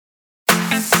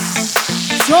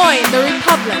Join the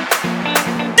Republic.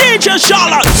 DJ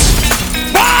Charlotte.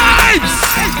 Vibes.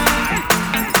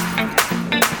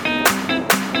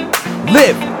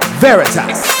 Live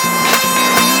Veritas.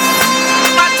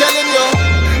 I'm telling you,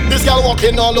 this girl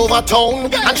walking all over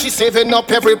town, and she's saving up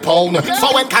every pound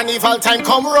for when carnival time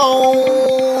come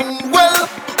round. Well,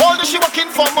 although she working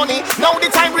for money, now the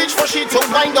time reach for she to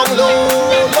wind down low,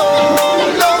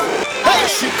 low, low. Hey,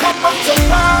 she come up to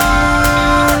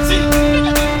party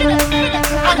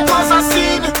and cause a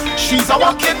scene. She's a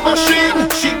walking machine.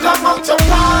 She come out to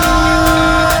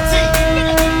party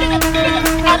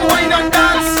and wine and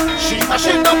dance. She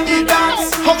mashing up the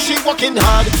dance. How she walking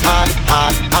hard, hard,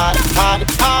 hard, hard, hard,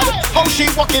 hard. How she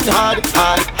walking hard,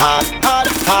 hard, hard, hard,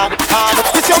 hard, hard.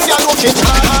 This young girl walking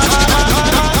hard, hard, hard,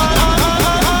 hard, hard.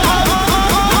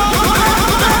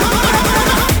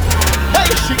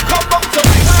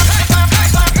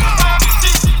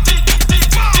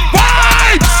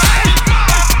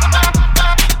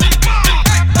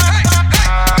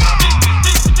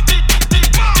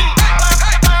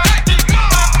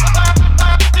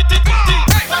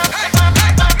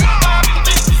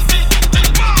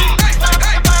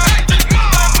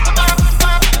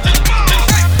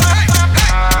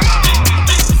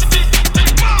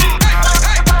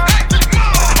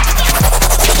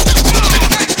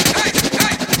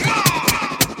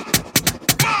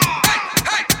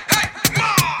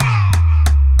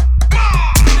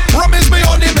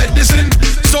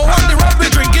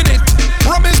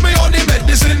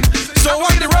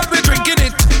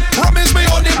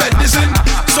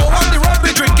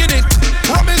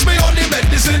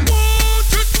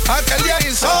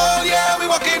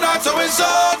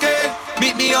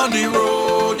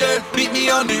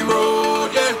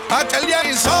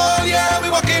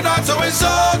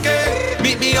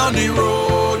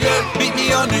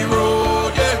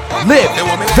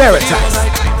 Live Veritas.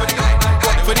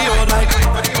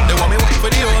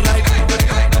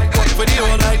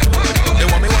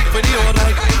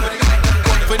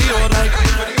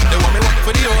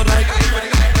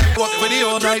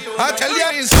 I tell ya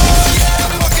it's all yeah,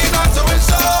 we working hard so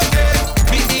it's okay.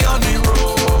 Meet me on the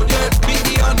road, yeah. Meet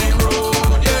me on the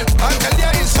road, yeah. I tell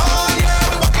ya it's all yeah,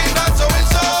 we working hard so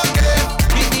it's okay.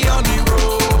 Meet me on the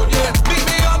road, yeah. Meet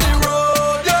me on the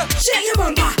road, yeah. Shake your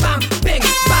bum, bam, bing,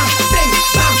 bam, bing,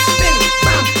 bam, bing,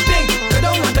 bam, bing. Go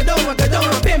down,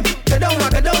 bim. Go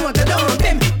down,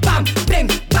 bim. Bam, bing,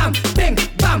 bam, bing,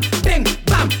 bam, bing,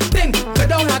 bam, bing. Go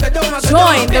down,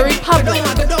 Join the Republic. Go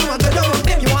down,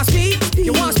 bim. You want speed?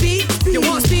 You want speed? You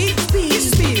want speed? Speed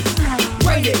is speed.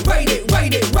 Ride it, ride it,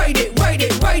 ride it, ride it, ride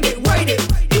it, ride it, ride it.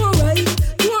 You alright?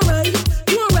 You alright?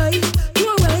 You alright? You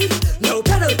alright? No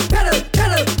pedal, pedal,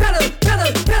 pedal, pedal,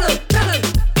 pedal, pedal, pedal.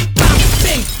 Bam,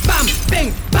 bing, bam,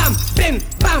 bing, bam, bing,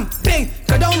 bam, bing.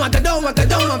 Go down,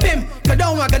 bim. Go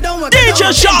down,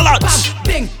 DJ Charlotte. Bam,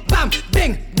 bing, bam,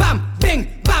 bing, bam, bing,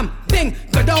 bam, bing.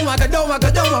 Go down, bim. Go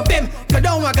down, bim.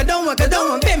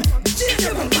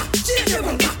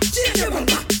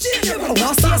 I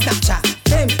want to see a Snapchat,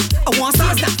 bim. I want to see a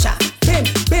Snapchat, bim,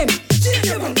 bim.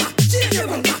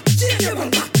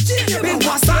 Bim, I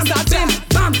want to see that, bim,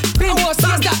 bam, bim. I want to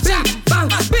see that, bim, bam,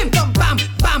 bim, bam,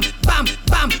 bam, bam,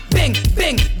 bam, bing,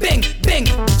 bing, bing, bing.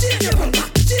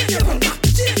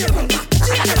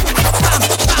 Bam,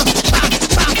 bam,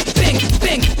 bam, bing,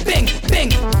 bing, bing, bing.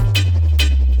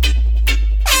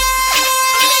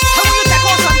 How will you take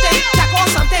on something? Take on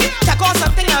something. Take on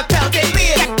something and pelt it.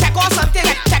 Take on something.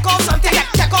 Take on something.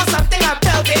 Take on something and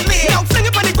pelt it. Now fling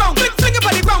it on the ground. Fling it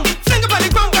on the ground. Fling it on the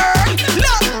ground, girl.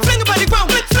 Look, fling it on the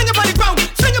ground. Fling it on the ground.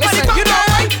 Fling it on the ground. You know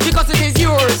why? Because it is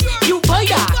yours. You buy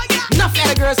that. Enough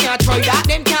other girls can't try that.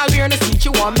 Them can't wear in the seat.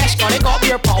 You want mesh on it. Got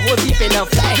your power deep in the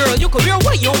flesh. Girl, you could wear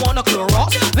what you want a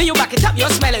Clorox. When you back it up, you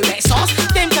smell it like sauce.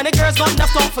 Them kind of girls got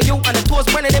enough talk for you. And the toes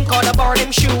burning them call the bar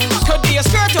them shoes. Could be a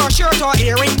skirt or shirt or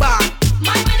earring bar.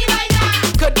 My money by that.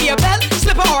 Could be a belt,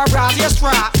 slipper or a brassiere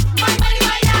strap. My money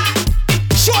by that.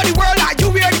 Show the world that you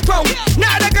wear the crown.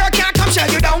 Now the girl can't come shut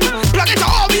you down. Plug it to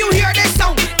all when you hear this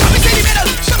sound. Come and say the middle,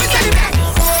 show me say the back.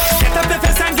 Set up the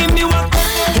fence and give me one.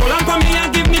 Hold on for me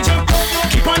and give me jump.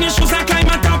 Keep on your shoes and climb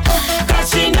on top. Cause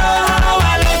she know how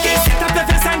I like it. Set up the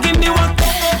fence and give me one.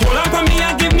 Hold on for me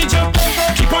and give me jump.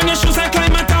 Keep on your shoes and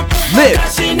climb on top. Live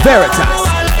Veritas.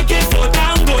 I like it. Go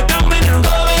down when I'm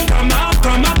going. Come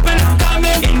up when I'm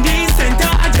coming. In the center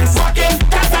I just walking.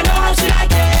 Cause I know how she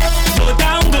like it. Go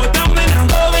down when I'm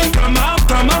going. Come up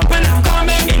when I'm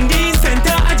coming. In the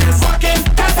center I just walking.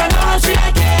 Cause I know how she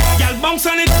like it. Y'all bounce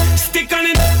on it, stick on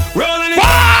it, roll on it,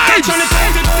 catch on it,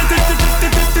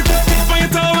 tip on your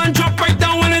toe and drop right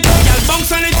down on it. Y'all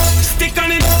bounce on it, stick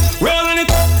on it, roll on it,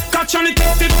 catch on it,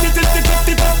 tip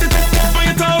on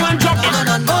your toe.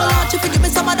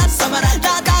 some of that, some of that.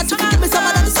 Dada, if you give me some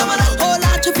of that, some of that. Oh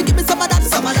Lord, if you give me some of that,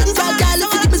 some of that. Girl, girl,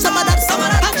 if you give me some of that, some of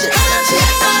that. And she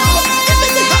now, if me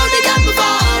see how they got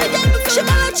before. She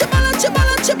balance, she balance, she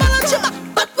balance, she balance, she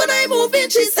balance. But when I move in,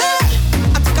 she say,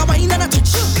 I take a wine and a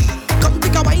touch. Come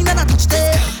take a wine and a touch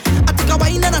there. I take a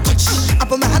wine and a touch. I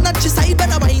put my hand on she side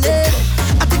when I wine it.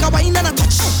 I take a wine and a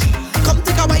touch. Come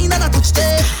take a wine and a touch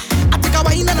there. I take a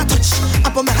wine and a touch. I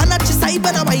put my hand on she side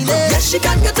when I wine it. Yes, she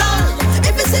can get on.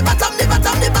 If you see bottom, the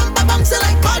bamba bounce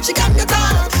like ball, she can get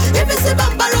on. If you see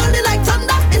bamba rolling like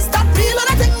thunder, is that real or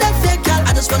I think that fake, girl?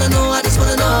 I just wanna know, I just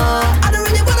wanna know. I don't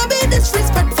really wanna be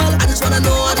disrespectful. I just wanna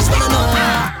know, I just wanna know.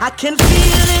 I can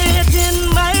feel it in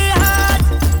my heart.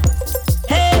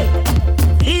 Hey,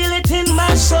 feel it in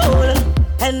my soul.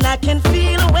 And I can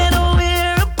feel when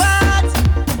we're apart.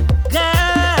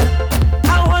 Girl,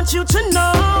 I want you to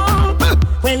know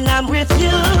when I'm with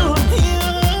you,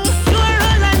 you're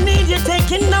all I need. You're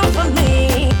taking over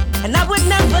me, and I would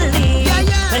never leave.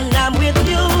 When I'm with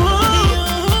you,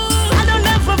 I don't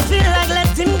ever feel like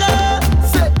letting go.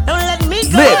 Don't let me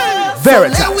go. Live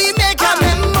Veritas. So let we make a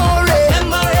memory.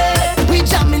 We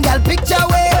jamming girl picture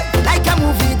way like a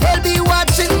movie. They'll be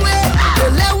watching way. So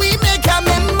let we make a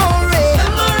memory.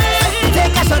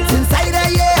 Take a shot inside a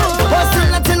year.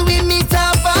 Hustle until we meet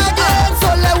up again. So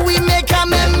let we make a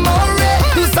memory.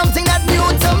 Do something that new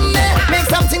to me. Make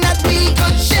something that we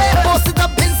could share. Post it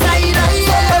up inside a year.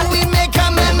 So let we make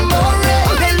a memory.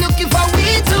 They looking for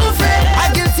we to friend. I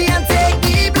guilty and take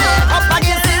the blame. Up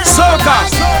against it. Soca.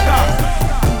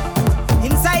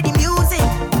 Inside the music,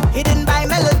 hidden by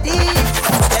melodies.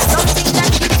 There's something that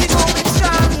keeps you going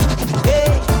strong. Hey,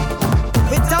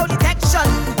 without detection,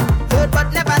 heard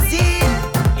but never seen.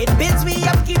 It builds me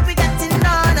up, keep me getting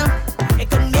on. It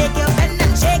can make you bend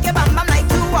and shake your bam bam like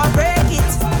you or break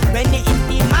it. When you're in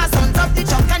the mass on top the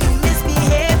chunk and you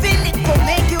misbehaving, it will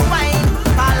make you whine,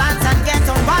 balance and get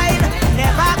on wild.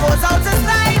 Never goes out to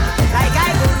slide, like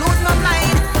I go lose my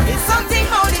mind. It's something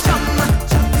about the chum,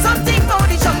 something about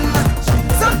the chum,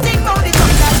 something about the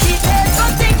chum that beat it,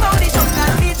 something about the chum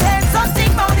that beat it, something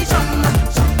about the chum,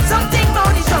 something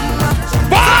about the chum,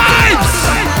 Vibes!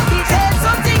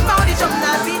 something about the chum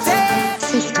that beat it.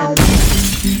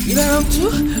 You know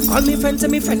too? Call me friend, to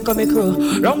me friend, call me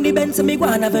crew. Round the bend to me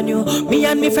Guan Avenue. Me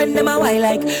and me friend them a why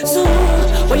like so.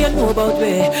 What you know about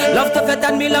me? Love tougher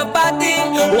than me love party.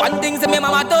 One thing say me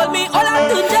mama told me, all I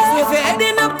do just if you're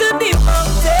heading up to the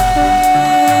mountains,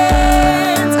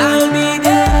 I'll be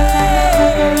there.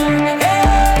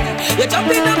 Hey, you're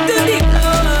jumping up to the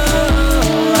clouds.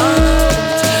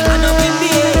 I'm up in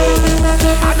the air.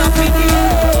 I'm up in the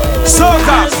air.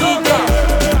 Soca.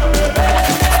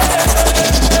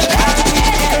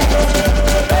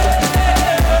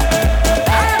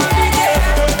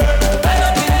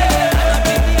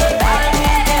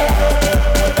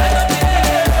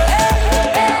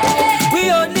 We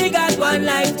only got one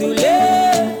life to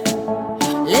live.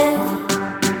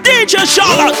 DJ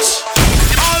Charlotte.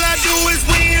 All I do is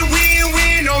win, win,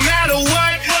 win, no matter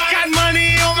what. Got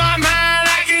money on my mind,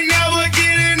 I can never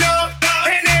get enough.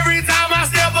 And every time I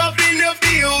step up in the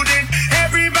building,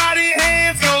 everybody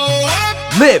hands go up.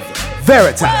 Live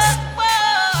Veritas.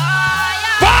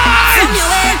 When you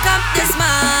wake up this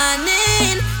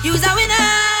morning, you's a winner.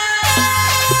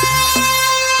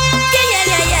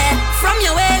 Yeah. From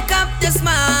you wake up this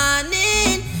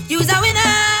morning, you's a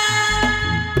winner.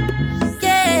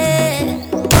 Yeah.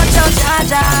 Watch out,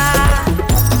 Jaja.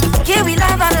 Here we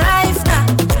live our life now.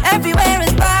 Everywhere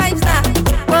is vibes now.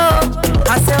 Whoa,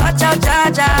 I say watch out,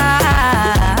 Jaja.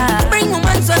 Bring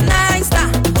woman so nice now.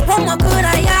 What more could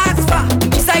I ask for?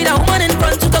 Beside a woman in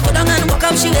front to go down and walk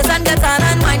up, she lays and get on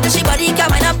and wind. She body can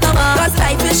wind up no more. Cause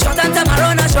life is short and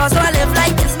tomorrow not sure, so I live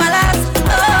like it's my last.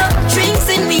 Oh, drinks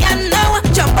in me and now.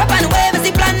 Jump up and wave as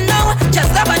the plan now.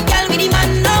 Just love and girl with the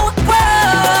man now.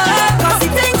 Whoa, cause the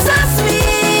things so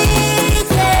sweet,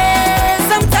 yeah.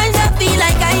 Sometimes I feel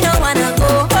like I don't wanna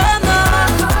go home more.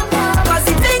 Cause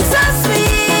the things so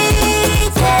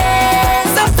sweet, yeah.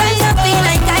 Sometimes I feel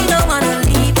like I don't wanna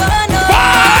leave, oh no.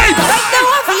 Right now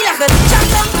I feel like a jump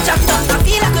down. I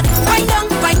feel like a wind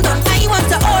down. I want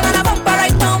to hold on a bumper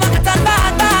right now. I can turn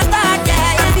back,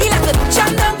 yeah. I feel like a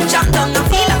jump down. I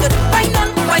feel like a wind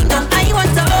down. I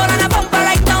want to hold on a bumper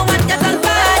right now. I can turn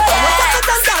back, yeah.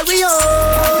 Carry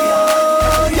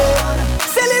on, yeah.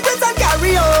 Celebrate and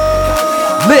carry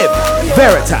on. Live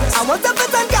Veritas. I want to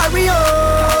fit and carry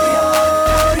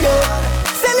on, yeah.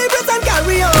 Celebrate and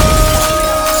carry on,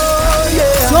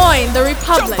 yeah. Join the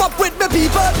Republic. Jump up with me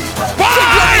people,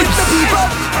 with the people,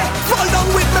 fall down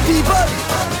with the people,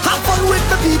 have fun with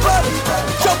the people,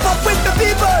 jump up with the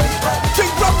people,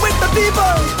 drink rum with the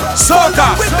people,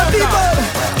 Soca. with the people.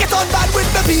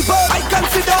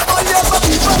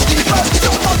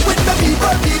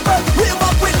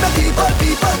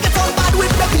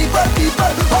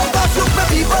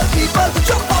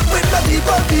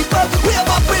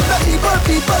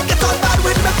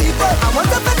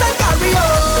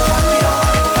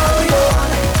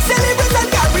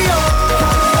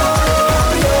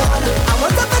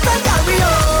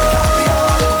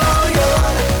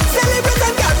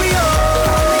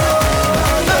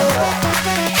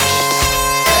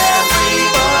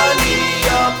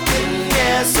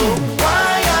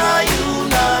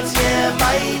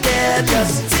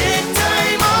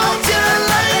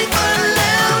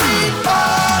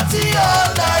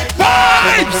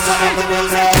 make the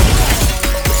music.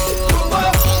 Move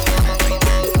up.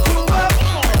 Move up.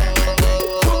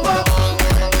 Move up.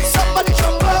 Somebody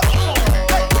jump up.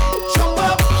 Hey, jump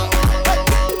up. Hey,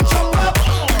 jump up.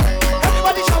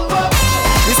 Everybody jump up.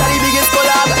 This is the biggest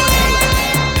collab.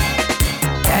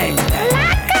 Dang, dang,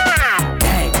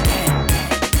 dang,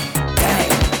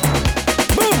 dang.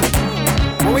 Boom.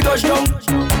 When we touch down,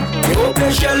 we go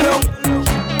play shell long.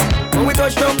 When we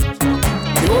touch down,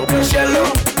 we go play shell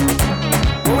long.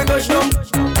 When we touch down,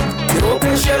 we go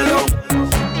play shell long.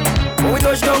 When we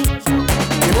touch down,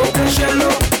 we go play shell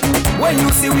long. When you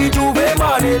see we Juve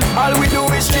morning, all we do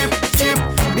is chip, chip.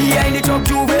 Behind the truck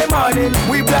Juve morning,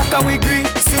 we black and we green,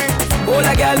 see. All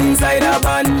a girl inside a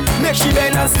van, make she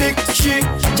bend and stick, she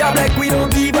job like we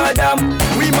don't give a damn.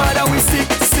 We mad and we sick,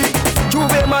 sick.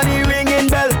 Juve money ringing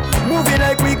bell, moving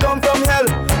like we come from hell.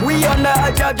 We under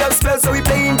a jab spell, so we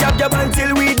playing jab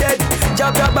until we dead.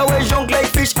 Jab away junk like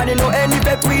fish, and you know any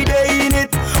bet we day in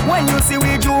it. When you see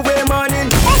we Juve morning,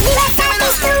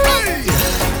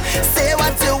 say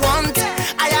what you want,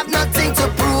 I have nothing to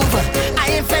prove. I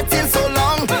ain't fetting so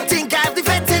long, think I have the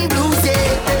fetting blues,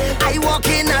 yeah. I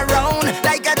walking around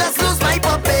like I just lose my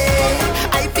puppy.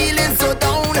 I feeling so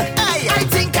down, I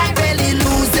think I'm really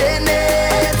losing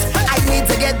it. I need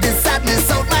to get this sadness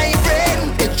out my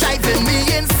brain, it's driving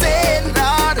me insane,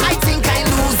 Lord. I think I'm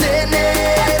losing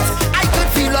it. I could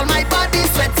feel all my body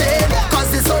sweating,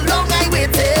 cause it's so long I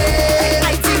waited.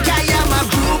 I think I am a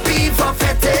groupie for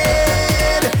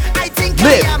fetting. I think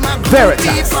Live I am a groupie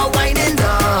Veritas. for winding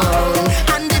down.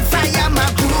 And if I am a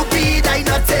groupie, I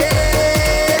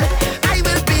nothing. I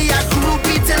will be a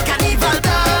groupie till carnival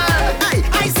done.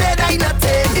 I said I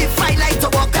nothing. If I like to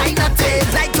walk, I nothing.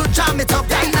 Like to jam it up,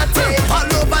 I nothing. All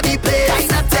over the place, I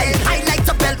nothing. I like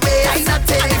to belt way, I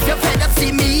nothing. And if you're fed up,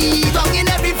 see me wrong in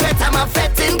every fet. I'm a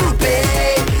fetting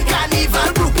groupie, carnival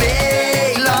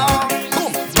groupie. Lord,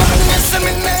 boom, madness in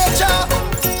my nature,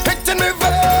 hitting me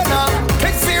vein.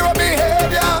 It's zero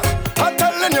behavior. I'm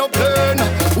telling you plain.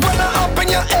 When I up in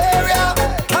your area,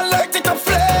 I like it to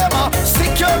flame.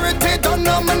 Security don't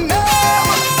know my name.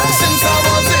 Since I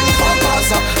was in Pampas,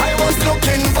 I was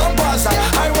looking bumpers.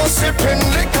 I was sipping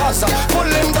liquors,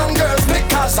 pulling down girls'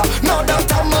 knickers. Now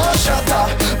that I'm a shutter,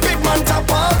 big man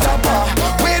tapper.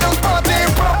 We don't party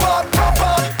proper.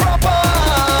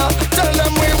 Tell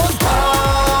them we was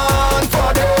born for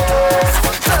this.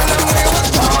 Tell them we was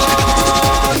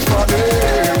born for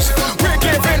this. We're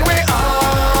giving we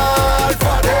all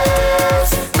for this.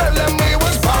 Tell them we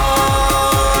was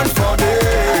born for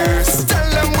this. Tell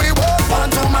them we was born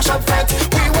to mash up fet.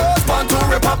 We was born to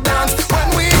rip up dance. When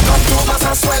we come to mass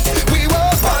and sweat, we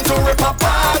was born to rip up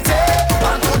party.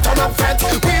 Born to turn up fet.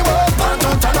 We was born to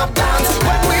turn up dance.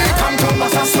 When we come to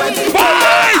mass and sweat.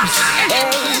 Vibes!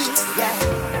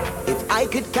 If I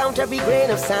could count every grain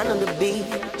of sand on the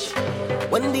beach,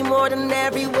 wouldn't be more than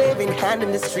every waving hand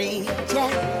in the street. Yeah.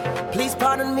 Please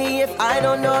pardon me if I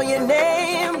don't know your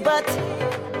name, but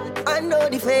I know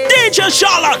the face. DJ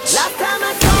Charlotte! Last time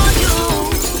I saw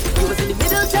you was in the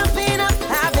middle jumping up,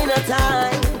 having a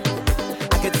time.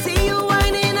 I could see you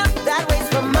winding up that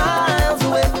waist from miles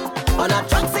away. On our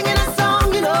trunk singing a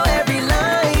song, you know every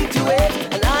line to it.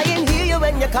 And I can hear you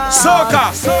when you call.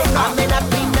 Soca. I may not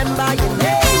remember your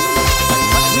name,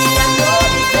 but me, I know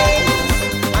the face.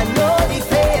 I know the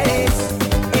face.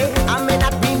 I may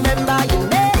not remember your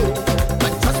name,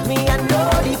 but trust me, I know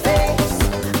the face.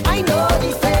 I know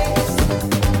the face.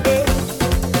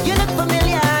 You look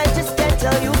familiar, I just can't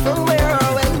tell you from where or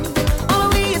when. All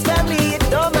we is family, it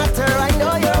don't matter. I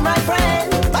know you're my friend.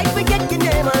 Might forget your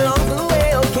name along the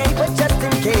way, okay? But just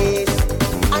in case,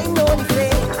 I know the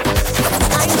face.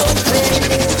 I know the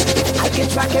face. I can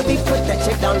track every foot that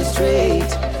check down the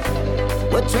street.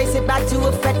 We'll trace it back to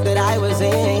a fact that I was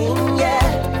in, yeah.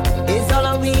 It's all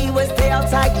on me was stay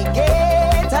outside the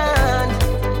gate and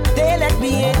they let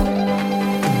me in.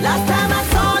 Last time I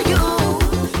saw you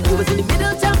was in the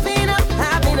middle jumping up,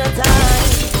 having a time.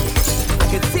 I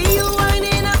could see you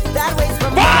winding up that waist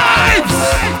from Vibes!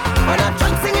 on our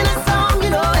trunk singing a song, you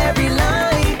know every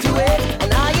line to it.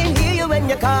 And I can hear you when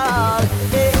you call.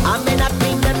 I may not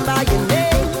remember your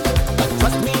name, but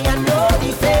trust me, I know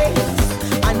the face.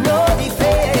 I know the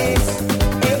face.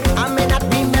 I may not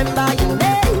remember your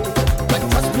name, but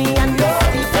trust me, I know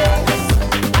the face.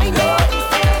 I know the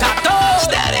face.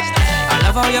 Static. I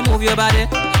love how you move your body.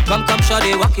 Come,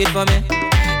 shawty, walk it for me.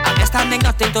 I'm just standing,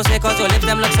 nothing to say, cause your lips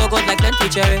them look so good like plenty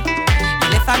cherry. You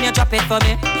lift and you drop it for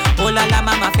me. Oh la la,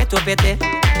 mama, fit to pity.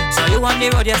 So you on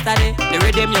the road yesterday. The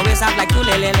rhythm your waist up like two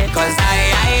lele. Cause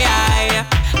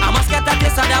I must get at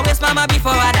this other waist, mama,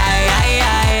 before I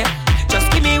die.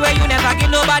 Just give me where you never give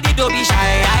nobody, don't be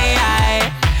shy.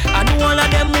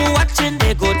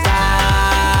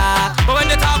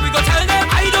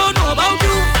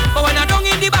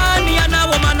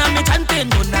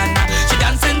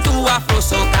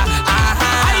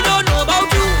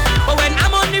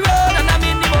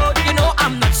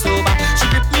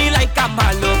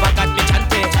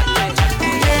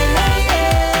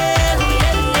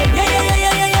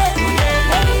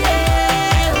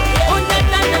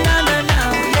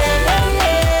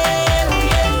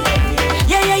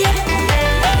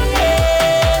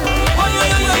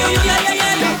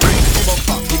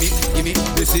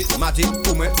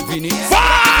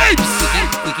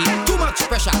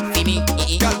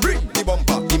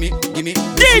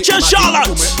 DJ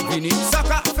Charlotte.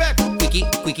 Sucker effect.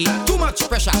 Quickie. Too much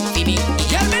pressure. Fini.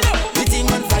 Yeah, me know. The thing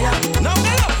on fire. No,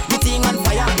 me know. The thing on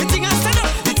fire. The thing on stand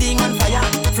up. The thing on fire.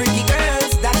 Freaky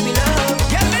girls that we love.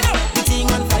 Yeah, me know. The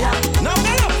thing on fire. No,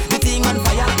 me know. The thing on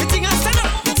fire. The thing on stand up.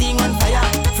 The thing on fire.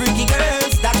 Freaky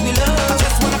girls that we love.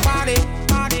 Just wanna party.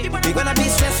 We gonna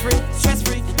be stress free.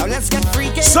 Now let's get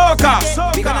freaky. Soca.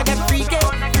 We gonna get freaky.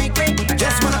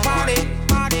 Just wanna party.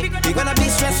 We gonna be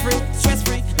stress free.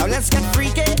 Now let's get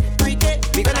freaky.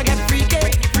 We gonna get freaky.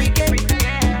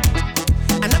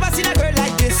 I never seen a girl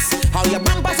like this. How your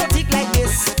bumper so thick like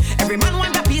this? Every man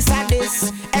want a piece like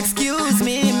this. Excuse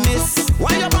me, miss.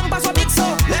 Why your bumper so big so?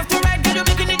 Left to right, girl, you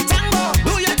making it tango.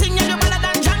 Do your thing and you better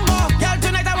than Django. Girl,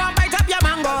 tonight I want bite up your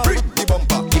mango. Bring the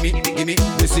bumper, gimme,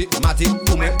 Missy, Matty,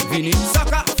 Pume, Vini.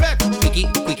 Sucker, fake,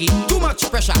 quickie, too much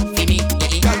pressure, Vini.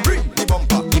 Girl, bring the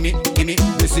bumper, gimme,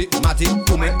 Missy, Matty,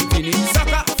 Pume, Vini.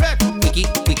 Sucker, fake,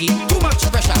 quickie, too much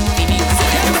pressure, Vini.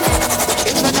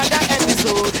 It's another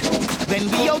episode when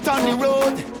we out on the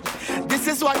road. This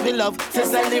is what we love to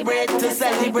celebrate. This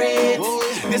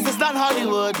is not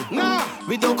Hollywood. No,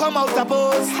 we don't come out to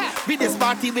pose. We this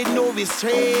party with no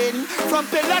restraint. From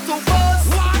pillar to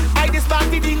post, I this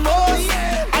party the most.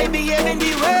 I behave in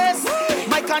the worst.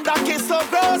 My conduct is so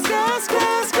gross.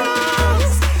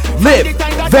 Live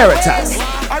Veritas.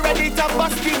 Already to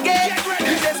bust the gate.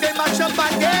 You just say match up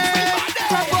again.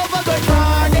 Come over the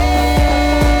party.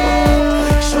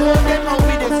 Show them how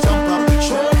we this jump up.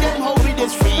 Show them how we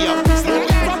this free up.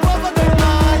 Come over the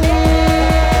party.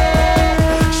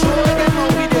 Show them how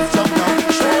we this jump up.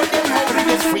 Show them how we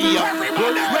this free up.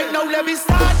 Right now let me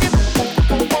start it.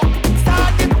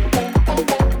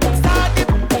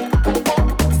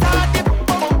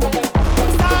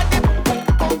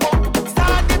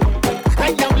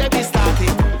 Right now let me start it.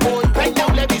 Right now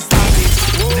let me start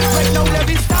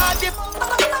it.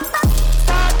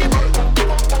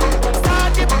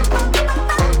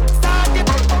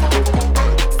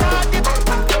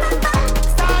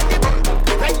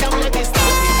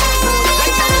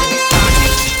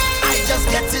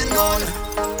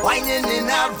 whining in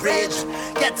a rage,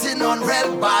 getting on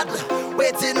real bad,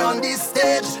 waiting on this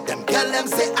stage. Them girl them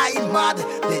say I'm mad,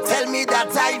 they tell me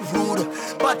that I'm rude,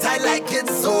 but I like it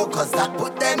so, cause that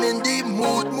put them in the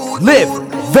mood. Live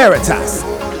Veritas.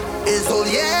 It's all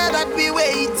yeah that we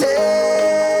waited.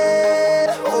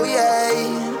 Oh yeah,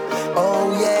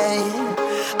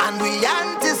 and we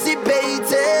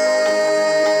anticipated.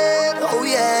 Oh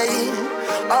yeah,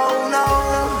 oh no,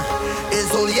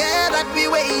 it's all yeah that we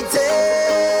waited,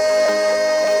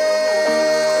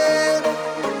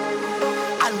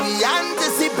 and we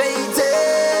anticipated.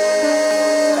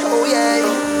 Oh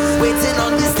yeah, waiting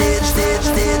on the stage,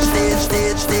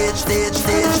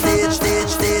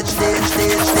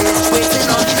 waiting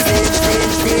on the stage.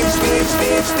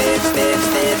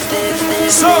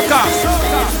 Soca.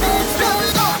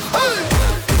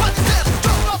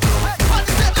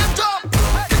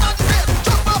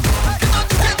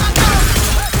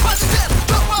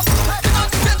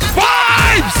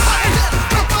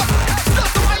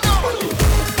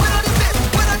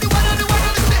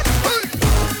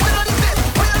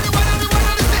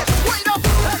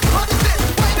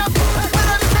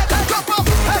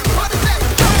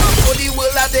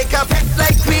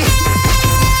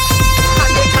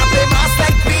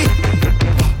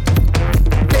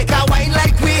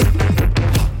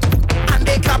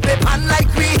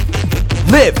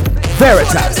 Live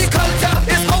Veritas.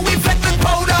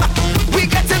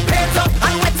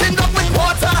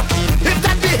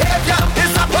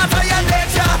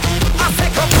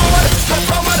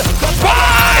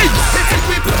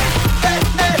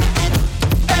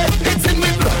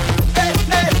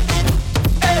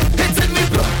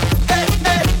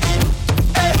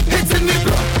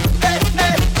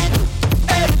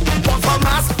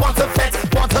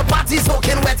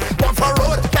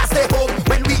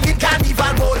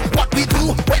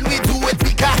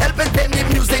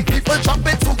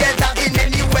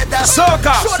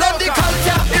 Soca. Show them the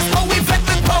culture, it's how we vet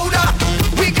with powder.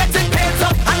 We getting paid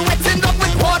up and wetting up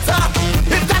with water.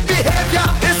 If that behavior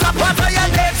is a part of your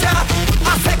nature,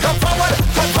 I say come forward.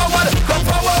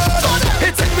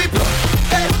 It's in me blood,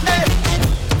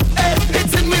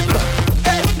 it's in me blood,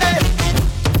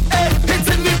 it's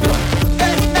in me blood,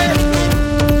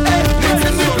 it's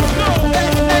in me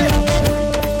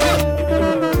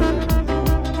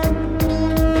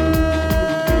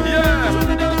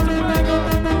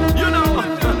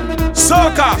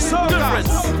Soca.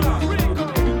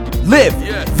 Live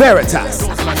Veritas.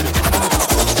 People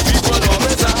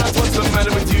always ask what's the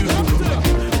matter with you?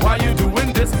 Why you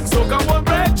doing this? So come on,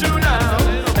 break you now.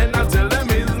 And I tell them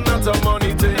it's not a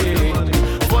money thing.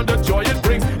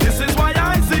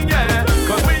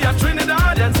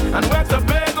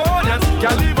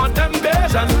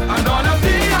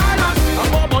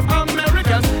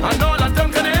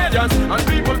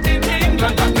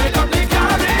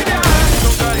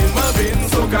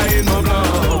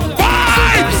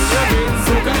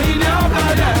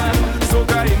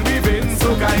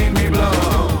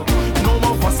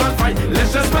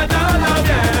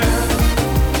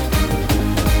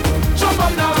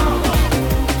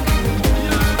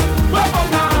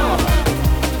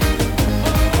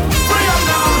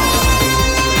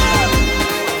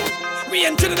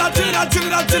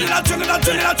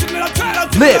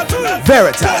 Live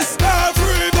Veritas.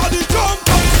 Everybody jump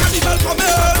up, Cannibal come in.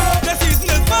 The season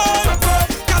is mine.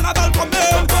 Cannibal come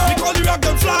in. We call you a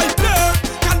gun fly there.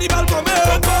 Cannibal come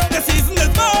in. The season is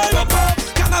mine.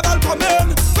 Cannibal come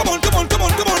in. Come on, come on, come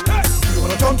on, come on. Do you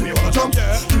wanna jump? Do you wanna jump? Do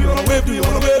you wanna wave? Do you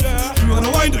wanna wave? Do you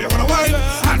wanna whine? Do you wanna whine?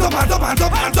 Hands up, hands up, hands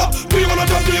up, hands up. Do you wanna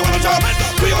jump? Do you wanna jump?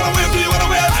 Do you wanna wave? Do you wanna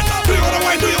wave? Do you wanna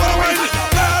whine? Do you wanna whine?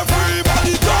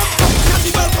 Everybody jump.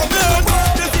 Cannibal come in.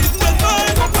 The season is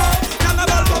mine.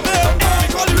 Cannibal come in. We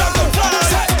call you a gun fly.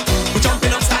 We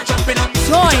jumping up, start jumping up.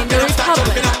 Join the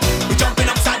Republic. We jumping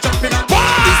up, start jumping up. This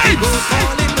the road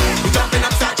calling. We jumping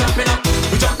up, start jumping up.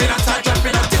 We jumping up, start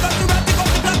jumping up. Take up the rock, take up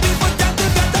the black people, get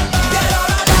together. Get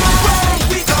out of there.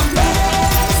 We come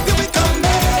back, still we come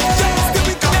back, still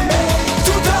we come back.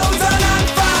 2005,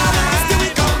 still we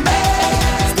come back,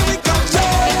 still we come back,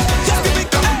 still we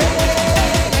come back.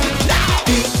 Now,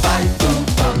 big fight, boom,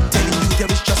 bum. Telling you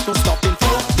there is just no stopping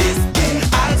for this.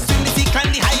 I'll swing the peak on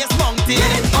the highest mountain.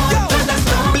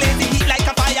 Blaze the heat like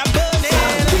a fire burning.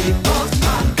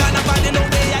 Can't find no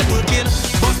way I working.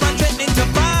 Bossman threatening to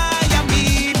fire me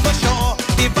for sure.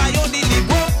 If I only live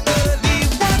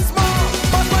once more.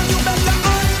 Bossman, you better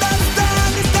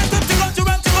understand. It's time to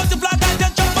run to flag and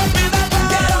just jump up in the bar.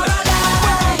 Get out of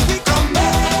there. We come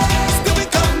back, still we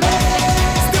come back,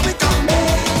 still we come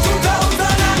back.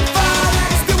 2005,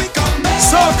 still we come back.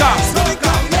 Soca. Still we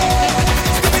come back,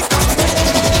 still we come back.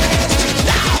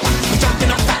 Now, we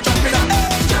jumping up, start jumping up.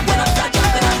 Jumping up, start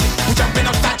jumping up. We jumping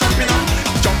up, start jumping up.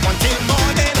 Jump until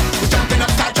morning. We jumping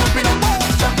up, start jumping up.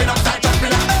 Jumping up, start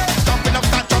jumping up. Jumping up,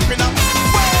 start jumping up.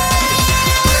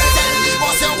 Tell me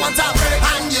what you want to break,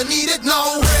 and you need it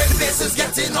now. The place is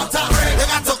getting hotter. You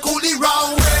got to cool it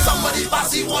round. Somebody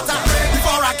pass the water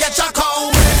before I get your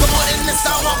cold. Come on in,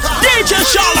 Mr. Walker. DJ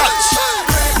Charlotte.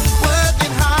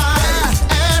 Working hard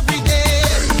every day,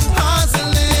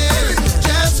 hustling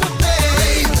just for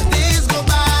pay. Days go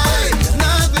by,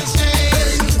 nothing's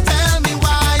changed. Tell me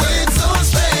why it's so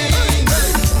strange.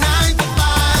 9 to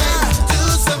 5 to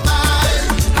survive.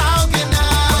 How can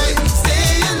I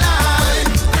stay alive?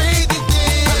 Crazy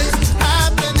things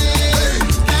happening.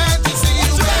 Can't you see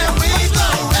where we're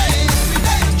going?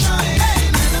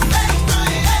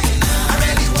 I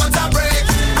really want a break.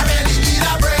 I really need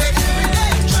a break.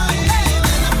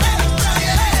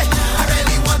 I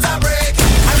really want a break.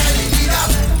 I really need a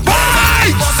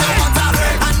break. Boss, you want a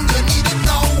break, and you need it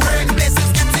now. The place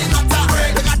is getting hotter.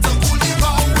 You got to cool it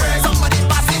down. Somebody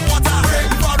pass the water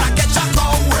before I get your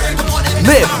cow. Come on in,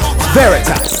 Live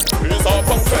Veritas.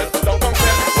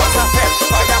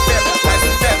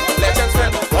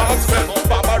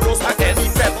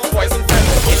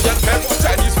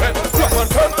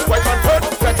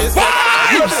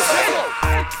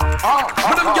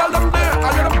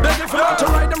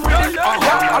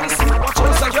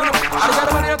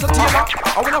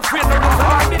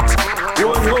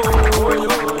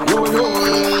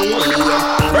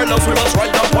 Fellas, we must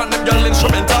ride up on them girl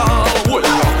instrumental.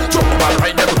 Jump up and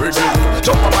ride them rhythm.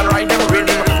 Jump up and ride them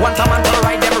rhythm. One time and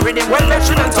ride them rhythm. Well,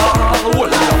 instrumental.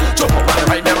 Jump up and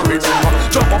ride them rhythm.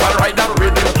 Jump up and ride them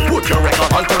rhythm. Put your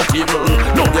record on turntable.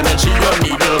 No energy or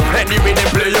needle. Any rhythm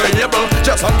play you're able.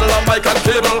 Just handle a mic and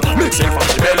cable. Mixing from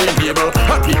the belly table.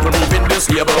 And people moving this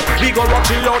table. We go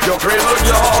rocking out your cradle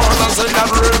yard. And send that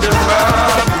rhythm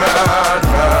mad, mad,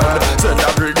 mad. Send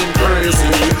that rhythm crazy.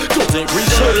 Don't think we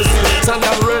chasing. Send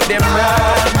that rhythm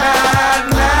mad, mad,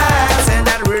 mad. Send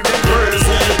that rhythm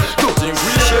crazy. Don't think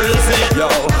we chasing. Yo,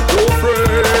 go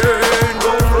friend,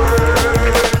 go friend, go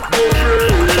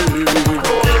friend,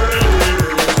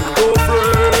 go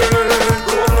friend,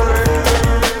 go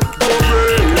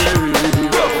friend,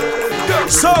 go friend.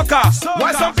 Soca.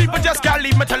 Why some people just can't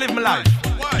leave me to live my life?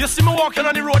 You see me walking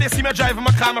on the road, you see me driving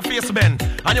my car, my face bend,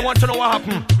 and you want to know what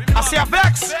happened? I say a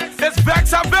vex. It's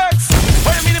vex or vex.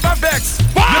 What you mean if I vex?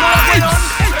 You know what's going on?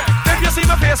 If you see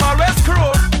my face always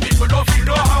screwed, people don't feel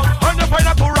no how. And you find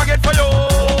a too rugged for you.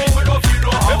 People don't feel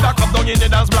no how. If I come down in the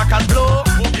dance black and blue,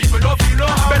 people don't feel no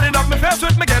how. Bending up my face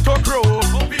with me ghetto crew.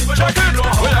 Check it.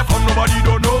 Where I from nobody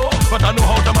don't know, but I know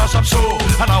how to mash up show.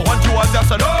 And I want you all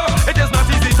just to know, it is not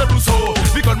easy to do so.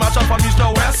 Because match up from east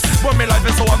to west, but my life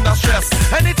is so under stress.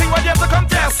 Anything what you have to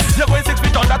contest, you're going 6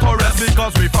 feet on that rest.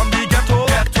 Because we from the ghetto,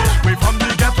 we from the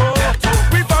ghetto,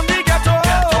 we from the ghetto,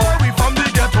 we from the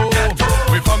ghetto,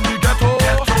 we from the ghetto,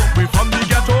 we from the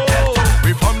ghetto,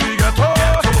 we from the ghetto,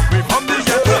 we from the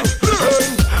ghetto.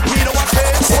 We don't want to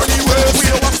only way, we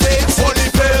don't want to only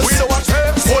place, we don't want to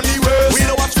only way, we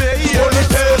don't want to only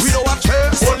place, we don't want to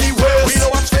only way, we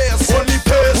don't want to only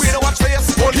place, we don't want to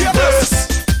only place.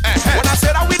 When I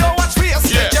say that we don't want space,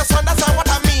 just understand what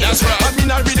I mean. That's right. I mean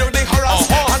I really think harass.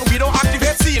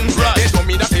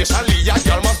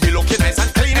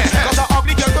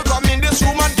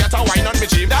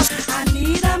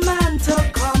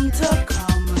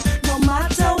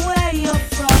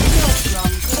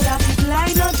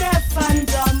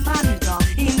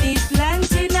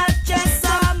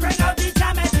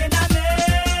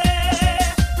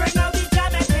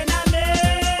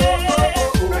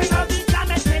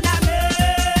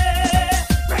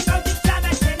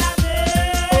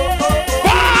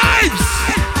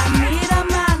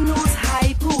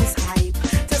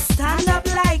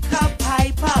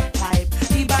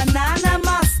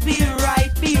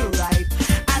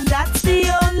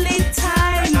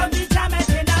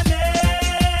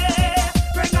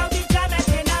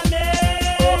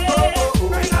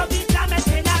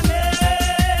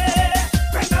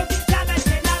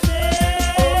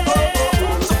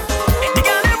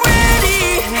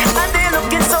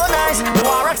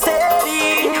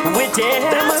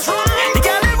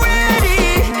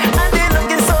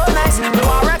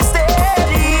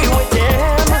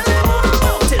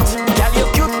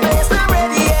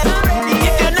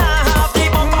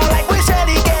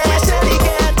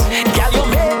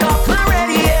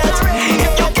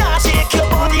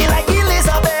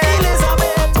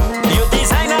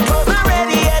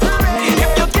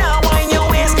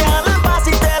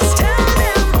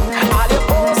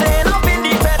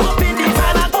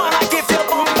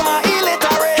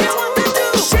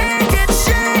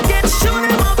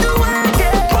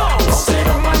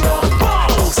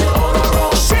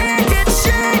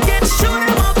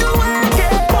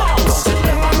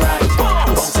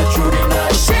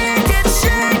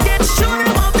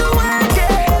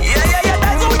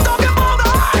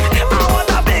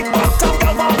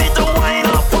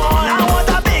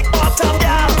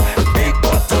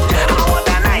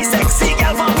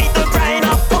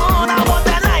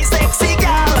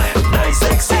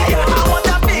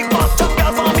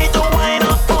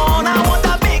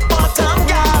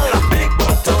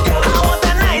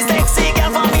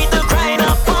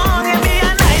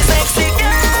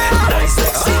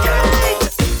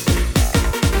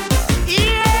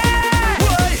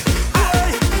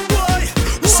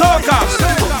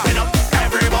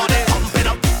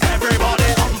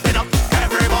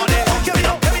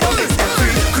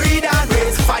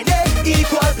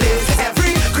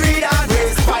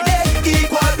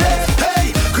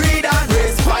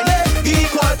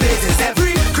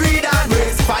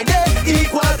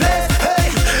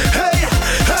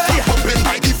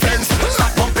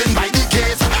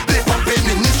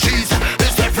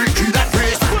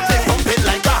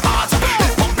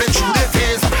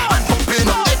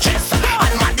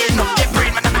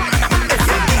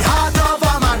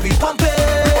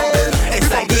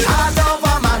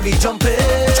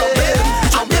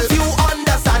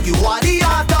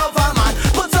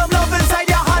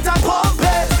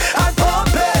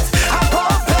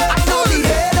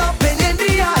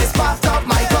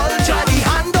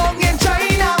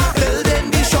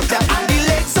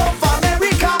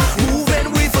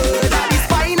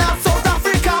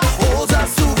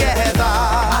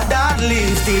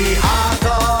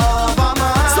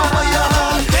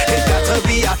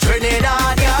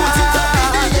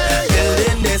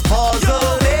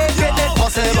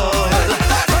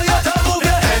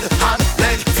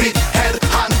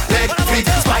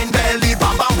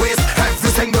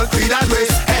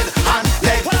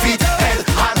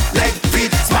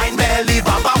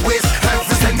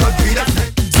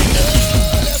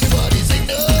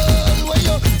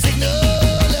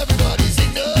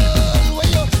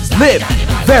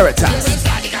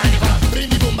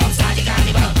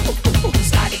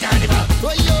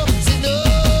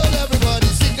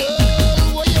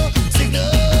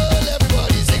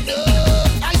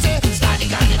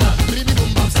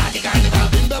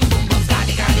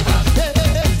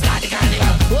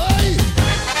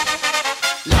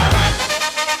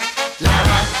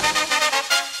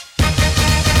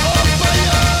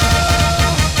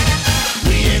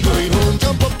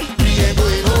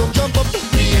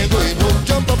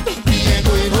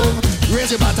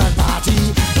 your bat and party.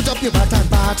 Put up your bat and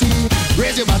party.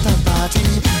 Raise your bat and party.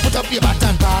 Put up your bat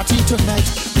and party tonight.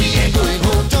 We ain't going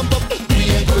home. Jump up.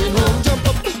 We ain't going home. Jump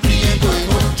up. We ain't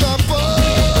going home. Jump up.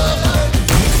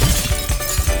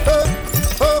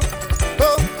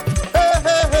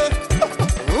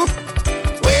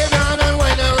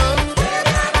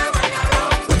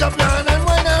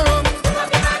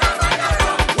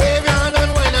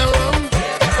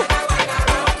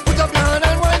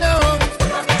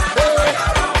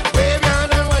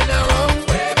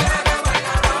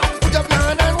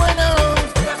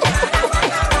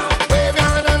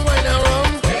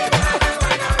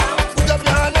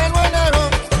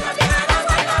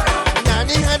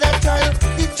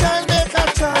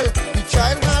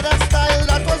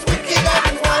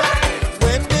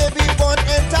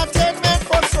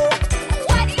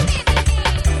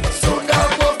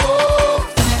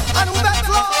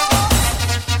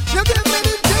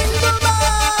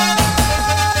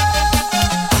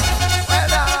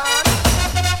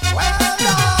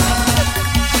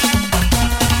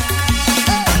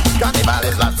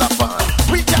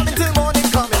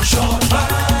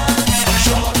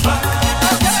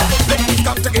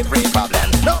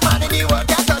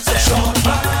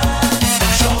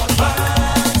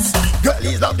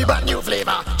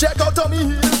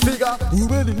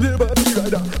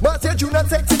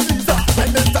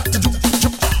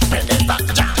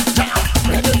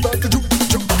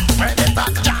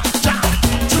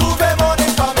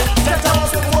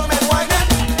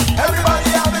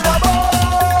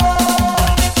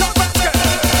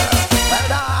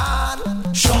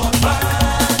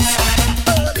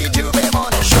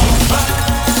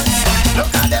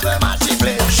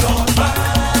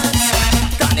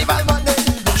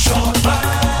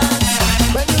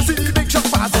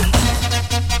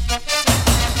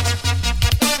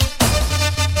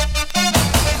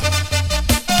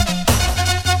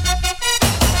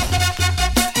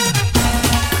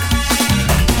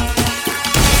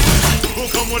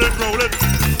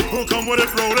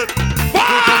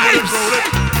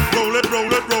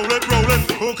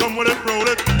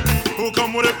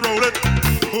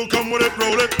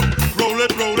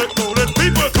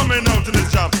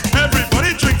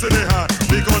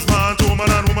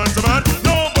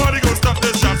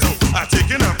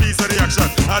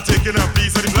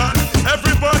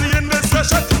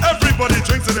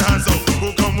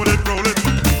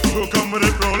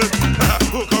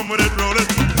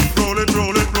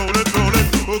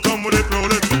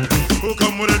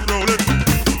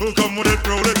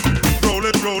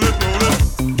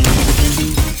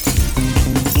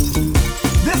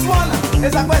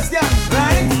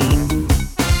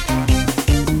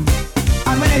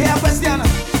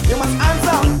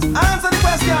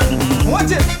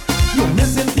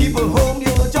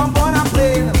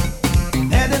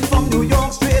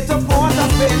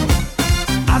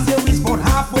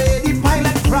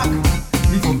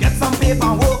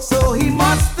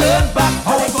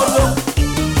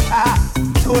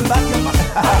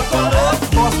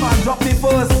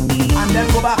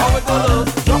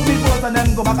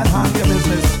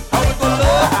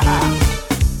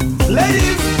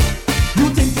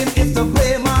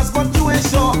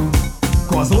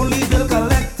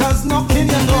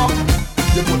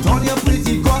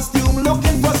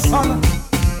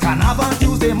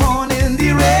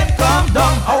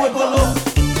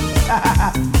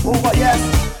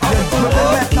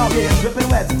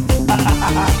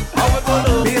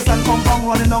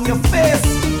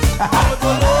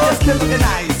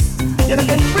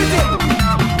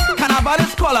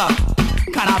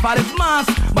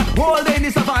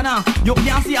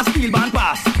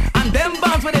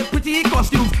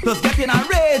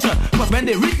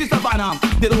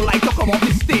 They don't like to come off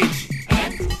the stage.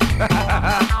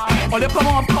 Oh, they come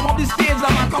off the stage,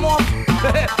 man, come off.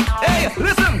 Hey,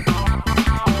 listen.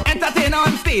 Entertainer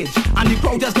on stage, and the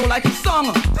crowd just don't like his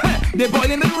song. They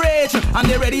boiling with rage, and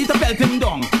they ready to pelt him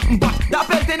down. But that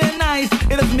pelting is nice,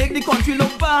 it doesn't make the country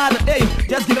look bad. Hey,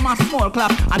 just give him a small clap,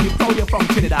 and the crowd you're from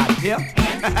Trinidad, yeah?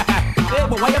 Hey,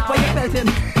 but why you pelting?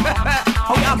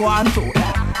 How you go on so?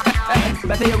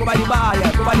 Better you go by the bar,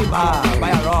 yeah, go by the bar, buy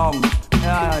a rum.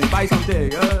 Yeah, buy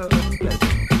something.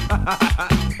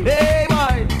 Hey,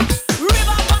 boy.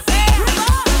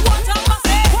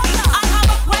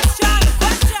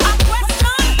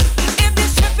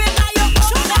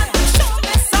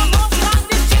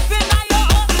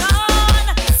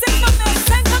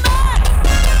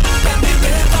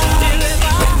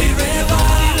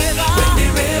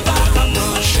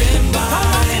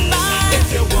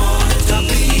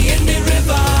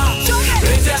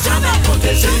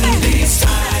 In this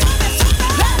time,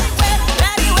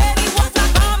 let it wet, water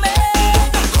coming.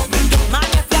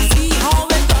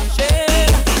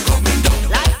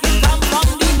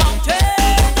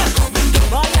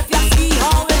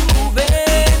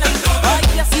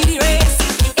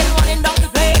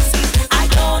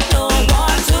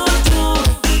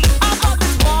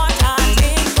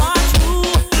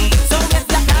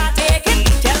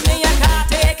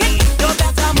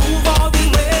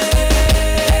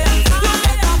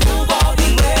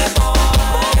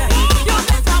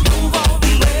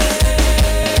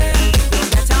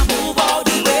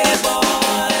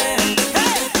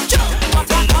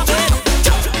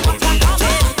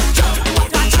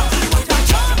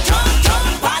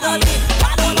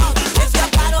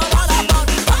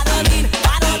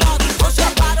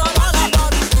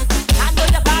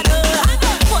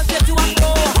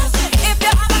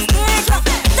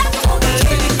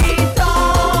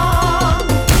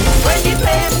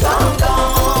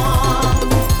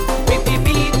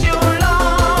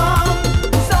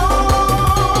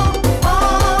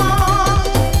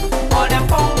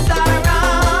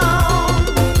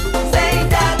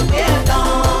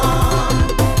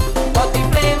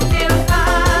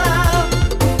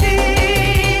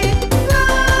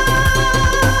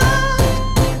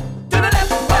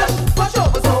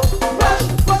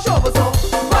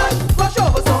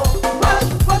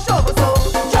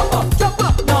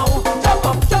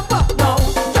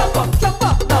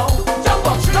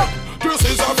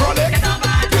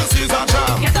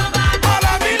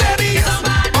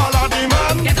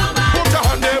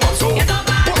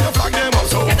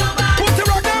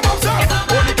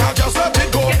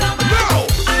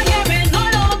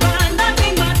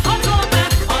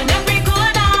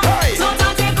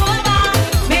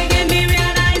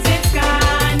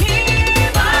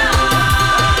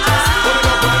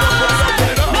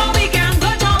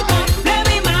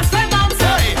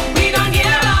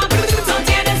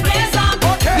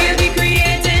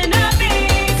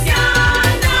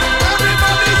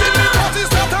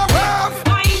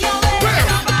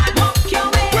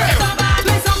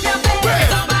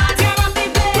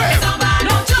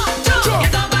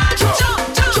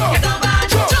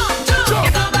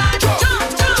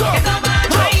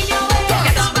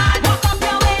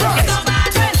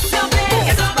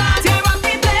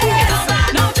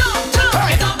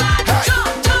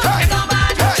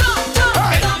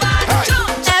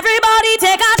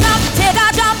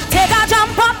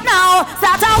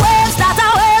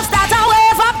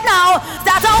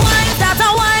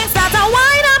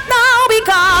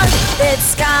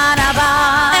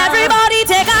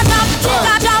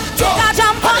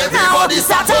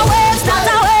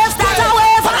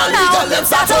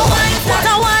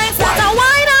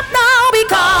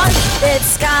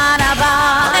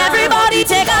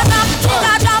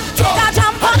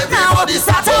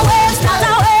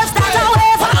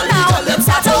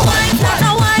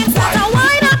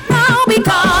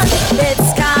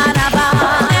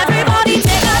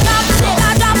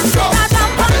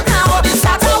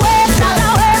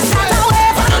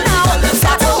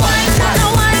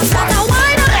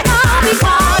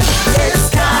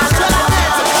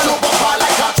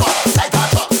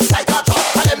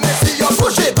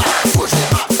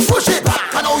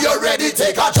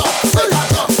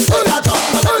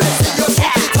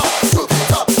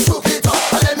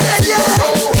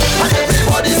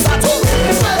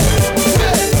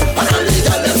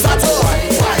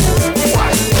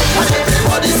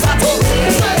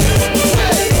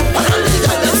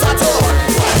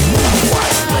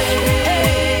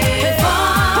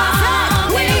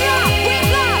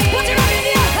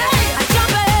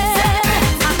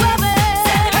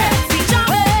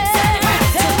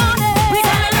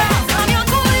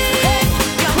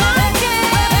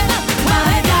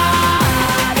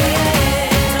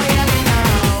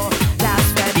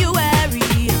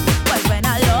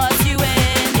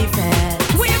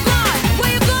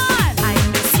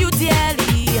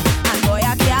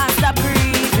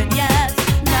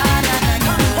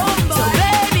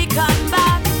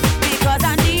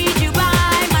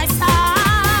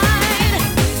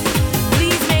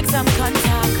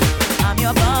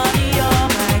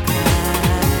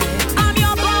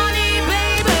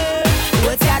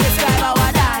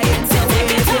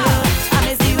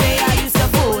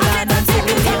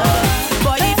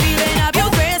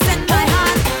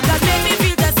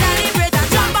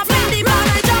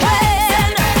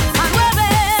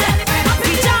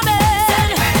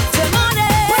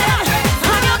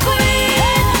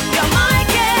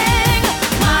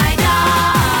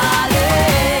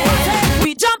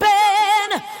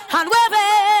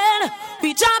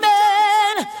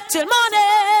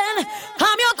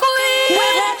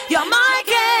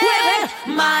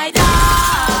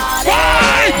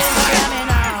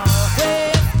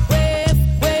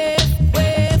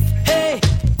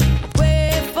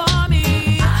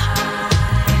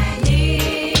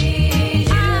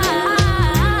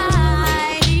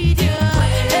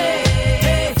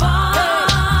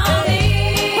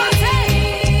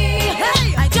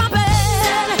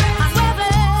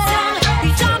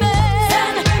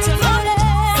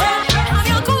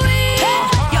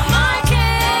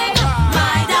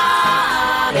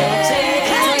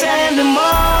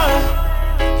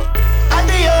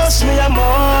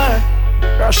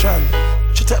 Russian.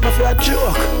 She take me for a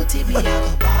joke.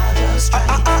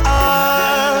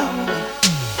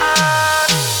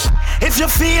 If you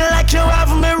feel like you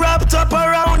have me wrapped up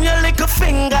around your little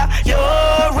finger, you're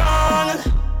wrong.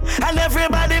 And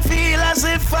everybody feel as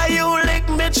if you lick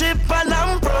me chip and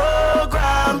I'm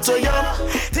programmed to you.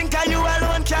 Think you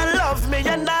alone can love me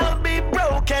and I'll be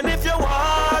broken if you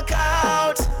walk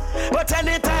out. But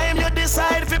anytime you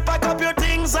decide to pack up your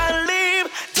things and leave,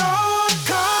 don't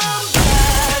come back.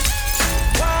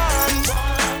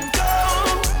 One, go.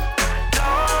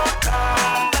 Don't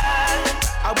come back.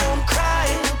 I won't cry.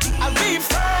 I'll be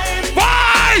fine.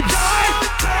 Vibes!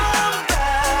 Don't come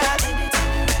back.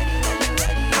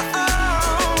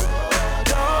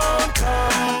 Don't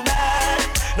come back.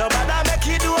 Nobody make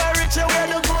you do a richer where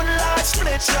the good Lord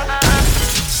split you.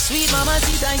 Sweet mama,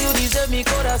 Sita, you deserve me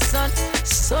corazón.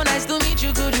 So nice to meet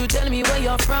you, could you tell me where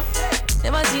you're from?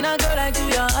 Never seen a girl like you,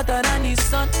 you're hotter than the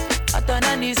sun. Hotter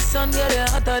than the sun, girl, you're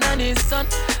hotter than the sun.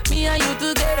 Me and you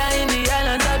together in the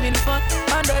islands having fun.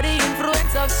 Under the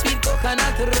influence of sweet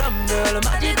coconut rum, girl.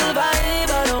 Magical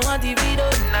vibe, I don't want to be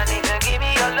done. I need to give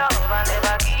me your love, I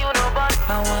never give you no bun.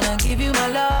 I wanna give you my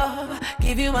love,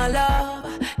 give you my love,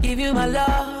 give you my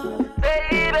love.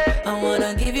 Baby, I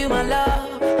wanna give you my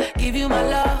love, give you my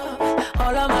love,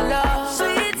 all of my love.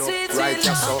 Sweet, no, sweet, right,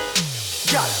 sweet love.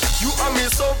 Girl, you are me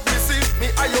submissive, me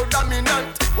are your dominant.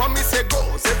 What me say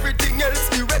goes, everything else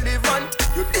irrelevant.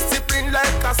 You discipline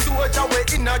like a soldier, we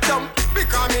in a jump.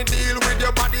 Because me deal with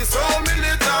your body so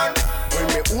militant. When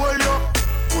me hold you,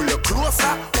 pull you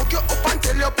closer, hook you up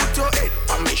until you put your head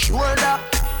on me shoulder.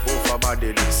 Over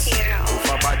body this,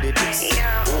 over body this,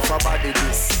 over body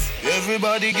this.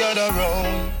 Everybody gather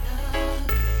round.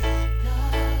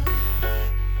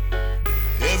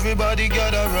 Everybody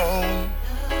gather round.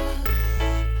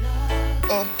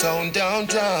 Uptown,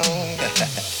 downtown.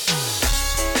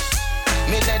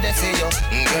 Me ready for you,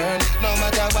 girl. No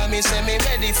matter what me say, me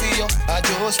ready for you. I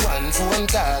just one phone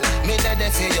call. Me ready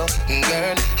for you,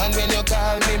 girl. And when you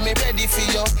call me, me ready for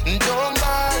you. Don't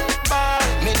ball.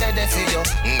 Me ready for you,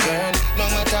 girl. No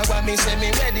matter what me say,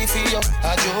 me ready for you.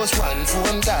 I just one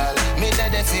phone call. Me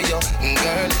ready for you,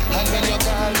 girl. And when you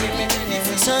call me, me ready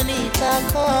for you. Sonita,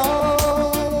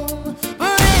 come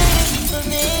bring to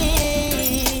me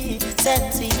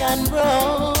Sensi and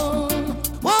Rome.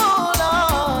 Oh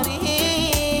Lordy,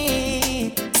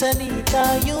 Sonita,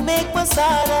 you make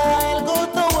masala. I'll go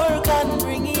to work and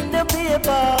bring in the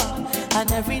paper.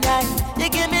 And every night you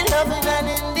give me loving, and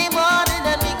in the morning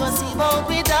and we go see about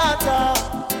me daughter.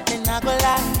 And I go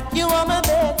lie, you are my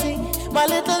baby, my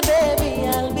little baby.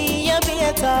 I'll be your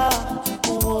beta.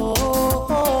 Oh, oh,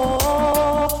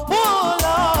 oh,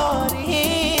 oh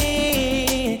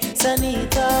Lordy,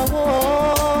 Sonita,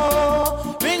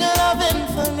 oh, bring a loving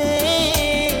for me,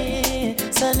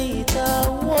 Sonita,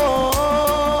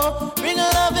 oh, bring a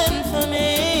loving for me.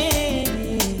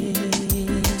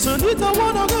 Sonita,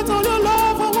 wanna get all your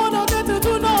love, I wanna get it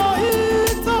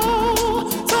tonight.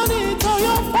 Sonita,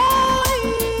 you're fine.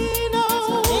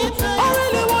 I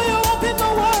really want you up in the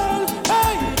world.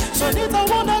 Hey, Sonita,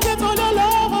 wanna get all your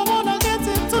love, I wanna get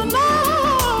it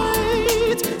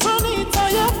tonight. Sonita,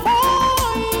 you're fine.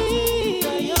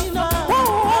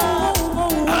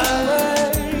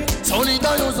 Hey,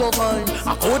 Sonita, you're so fine. I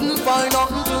couldn't find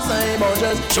nothing to say, but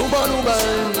just chuba-luba.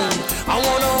 I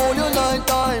wanna hold you night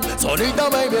time. Sonita,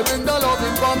 baby, bring the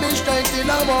loving from me straight till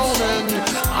the morning.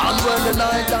 And when the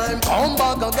night time come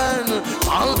back again,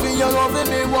 I'll feel your loving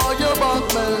me while you're back,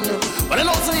 man. But I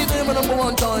don't see them in number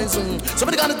one choice.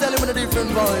 Somebody gotta tell him in a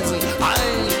different voice.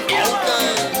 I'm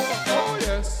okay. Oh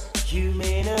yes. You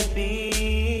may not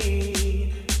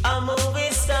be a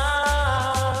movie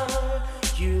star.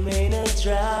 You may not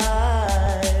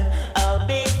drive a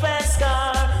big fast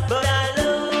car, but I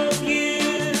love you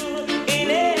in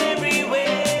every way.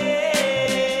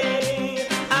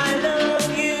 I love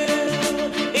you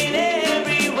in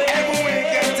every way. Every way you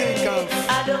can think of.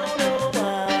 I don't know why.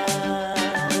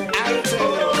 I'll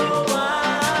tell you.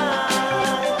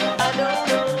 I don't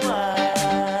know why.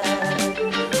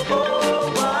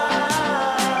 Oh, why?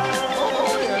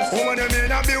 Woman, you may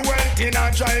not be wealthy,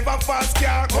 not drive a fast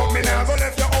car. Come me now, go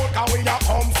left you out, cause we a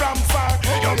come from far.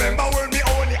 You remember when me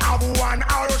only have one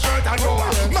arrow shirt, and you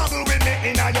muggle with me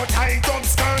in your tight up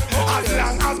skirt. As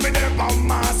long as me never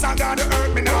mass, I gotta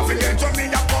hurt me now. Forget where me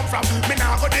a come from, me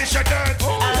now go dish your dirt.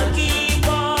 I'll keep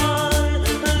on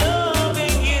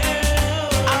loving you.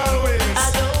 Always. I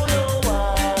don't know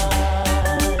why.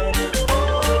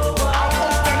 Oh, why?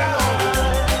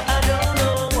 I don't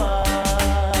know why.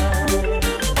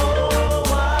 Oh,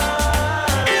 why?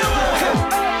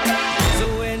 So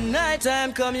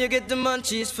come, you get the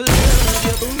munchies for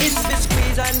love. It's the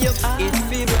squeeze and you, it's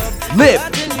the rub. Live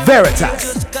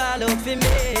Veritas. Just call out for me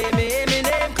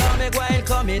name, call me wine,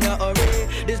 come in a hurry.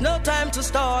 There's no time to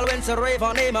stall when the rave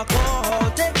on name a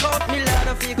call. Take out me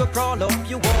ladder, figure crawl up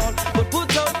you wall. But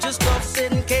put out your stuff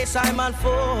in case I'm on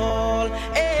fall.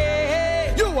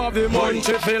 Hey, you have the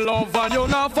munchie for love and you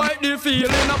not fight the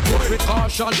feeling. Approach with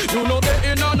caution. You know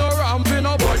they in and around, in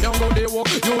a boy, you know they walk.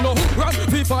 You know who run,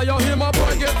 we fire him a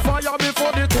boy, get fire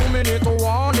before the 2-minute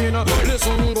warning.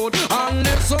 Listen good and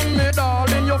listen me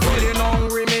darling. You feeling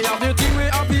hungry, me have the thing we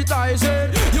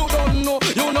appetizing. You don't know,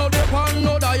 you know they pan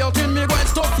no diet in me. Go and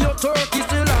stuff your turkey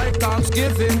still like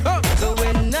Thanksgiving. So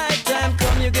when night time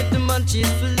come, you get the munchies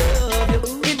for love.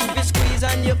 You hit the squeeze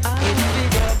and you hit the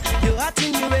rub. You hot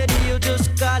and you ready, you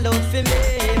just call out for me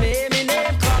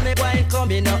name, call me wine,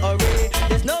 come in a hurry.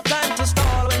 There's no time to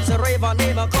stall when the rave on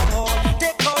name a call.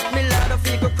 Take out me ladder,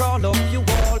 figure crawl up you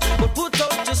wall. But put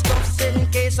out your stuff in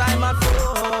case I'm at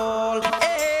fall.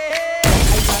 Hey,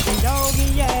 yogi,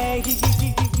 yeah, yogi,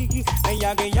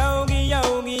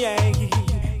 yogi, yeah.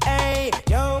 Hey,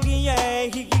 yogi, yeah,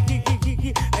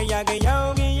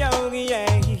 yogi,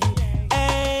 yeah.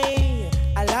 Hey,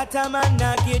 a lot of man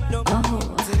not get no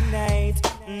tonight,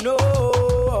 no.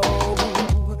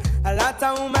 A lot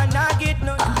of woman not get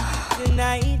no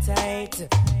tonight,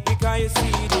 because you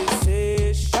see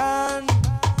this session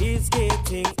is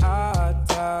getting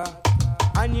hotter.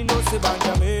 And you know, say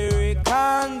about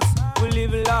Americans will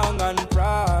live long and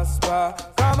prosper.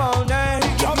 Come on, now.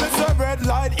 Come it's a red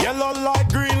light, yellow light,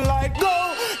 green light,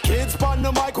 go. Kids on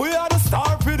the mic, we are the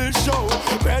star for the show.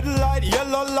 Red light,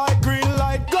 yellow light, green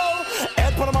light, go.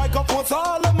 Head on the microphone, so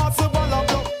all the massive ball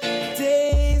blow.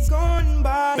 Days gone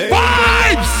by.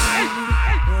 Vibes!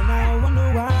 And I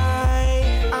wonder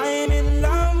why I'm in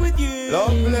love with you.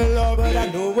 Lovely love, but I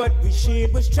know what we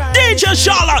shared was trying. DJ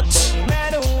Charlotte! No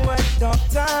matter what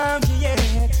tough times,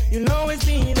 yeah, you'll always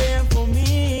be there for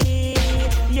me.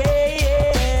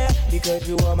 Yeah, because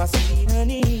you are my sweet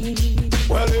honey.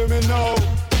 Well, hear me now.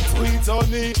 Sweet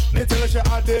honey, me tell her she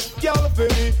had the girl for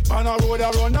me. On a road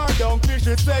I run her down, fish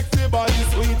with sexy body.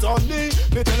 Sweet honey,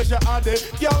 me tell her she had the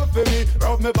girl for me.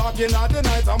 Rub me back in at the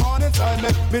night, I'm on it time.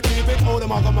 Me team it how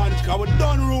them I can manage, cause we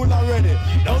done rule already.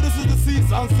 Now this is the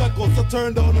season circle, so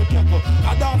turn down the kettle.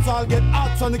 I dance I'll get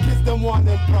hot and the kids them want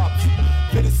them props.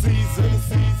 For the season,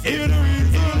 hear the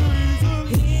reason.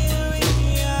 Here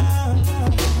we are,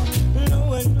 no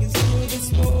one can steal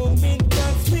this moment,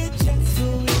 cause we're just so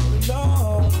in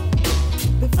love.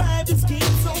 The vibe just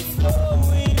keeps on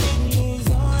flowing and moves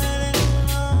on and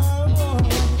on.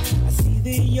 I see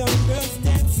the young girls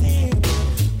dancing,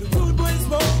 the rude boys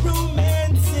more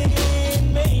romancing,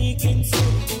 making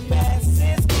simple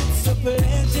passes. It's a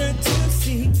pleasure to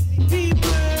see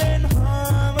people in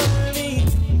harmony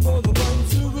for the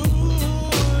ones who rule.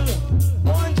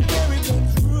 Want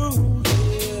Americans rule,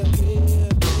 yeah.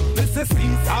 This is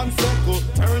season circle,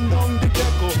 turn down the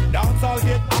gecko. Dance I'll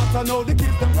get hot, I know the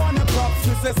kids them want them props.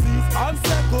 This is season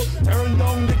circle, turn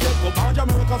down the gecko. Bunch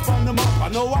Americans from the map, I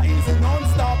know I easy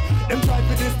non-stop. Them try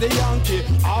for this the Yankee,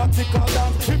 article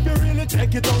dance. If you really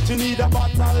check it out, you need a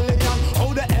battalion.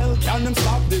 How the hell can them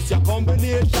stop this, your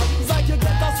combination? It's like you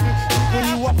get a switch when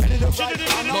you are ready to fight.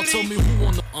 Now tell me who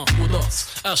on the with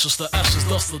us. Ashes to ashes,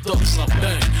 dust to dust. I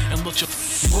bang and let your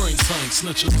brain tank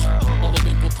snitches. All the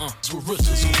people with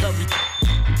riches who carry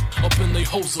up in they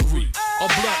hosiery. A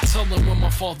black telling when my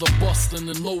father bustin'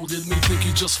 and loaded me, think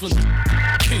he just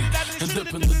finna key and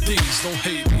dip in the D's. Don't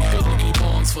hate me, Hillary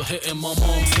Bonds for hitting my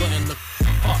mom's letting the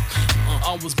pop.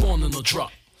 I was born in the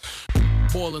drop,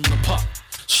 boiling the pot.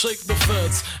 Shake the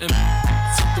feds and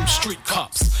tip them street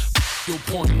cops. Your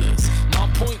point is, my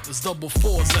point is double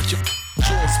fours at your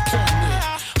jaws pointed.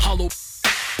 Hollow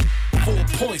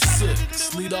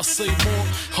 4.6. Need I say more,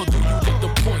 or do you get the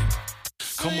point?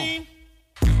 Come on.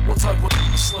 What type of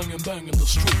slang and bang in the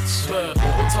streets? Bad boy.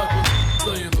 What type of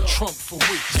stay in the trunk for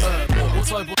weeks? Bad boy. What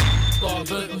type of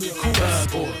start letting me cool?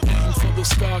 Bad boy. Aim for the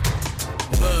sky.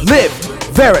 Bad Live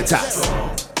Veritas.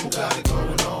 Who got it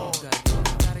going on?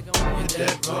 You're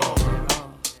dead wrong.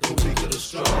 The weak or the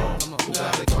strong. Who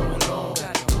got it going on?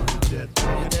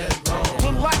 You're dead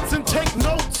wrong. Relax and take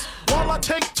notes while I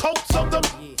take totes of them.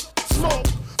 Smoke,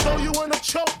 throw you in a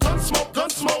choke. Gun smoke.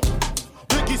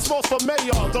 Biggie Smalls for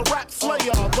mayor, the rap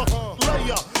slayer, the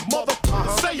layer, mother,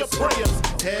 say your prayers.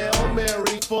 Hail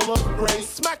Mary, full of grace.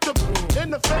 Smack the in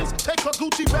the face, take her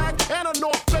Gucci bag and a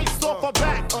North Face off her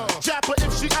back. Jap her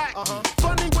if she act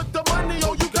funny with the money.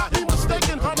 Oh, you got me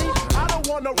mistaken, honey. I don't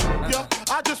wanna ya,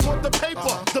 I just want the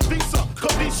paper, the visa,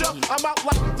 Kavisha. I'm out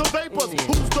like the vapors.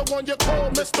 Who's the one one you call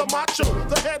Mr. Macho,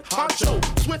 the head honcho.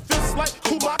 Swiftest like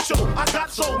Kumacho. I got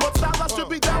so much style I should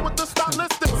be down with the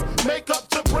stylistics. Make up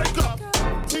to break up.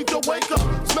 Need to wake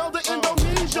up. Smell the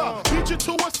Indonesia. Beat you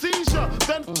to a seizure.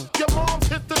 Then your mom's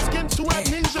hit the skin to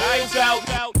amnesia. Eyes out.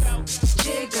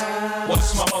 Jigga.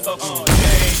 What's my motherfucking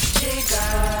name? Jigga.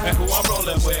 And who I'm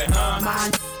rolling with, huh?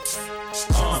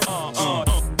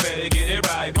 Better get it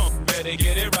right. Better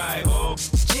get it right. Oh.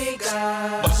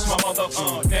 Jigga. What's my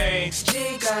motherfucking name?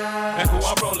 Jigga. And who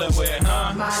I'm rolling with,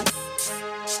 huh?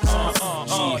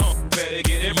 Better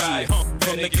get it right.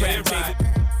 Better get it right.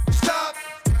 Stop,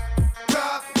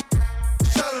 drop,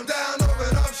 shut them down,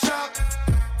 open up shop.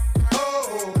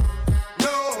 Oh,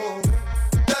 no,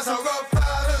 that's how Rough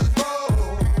Riders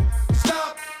roll.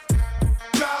 Stop,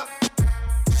 drop,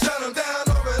 shut them down,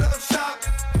 open up shop.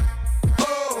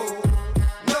 Oh,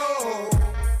 no,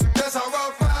 that's how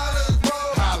Rough Riders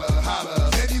roll. Holla,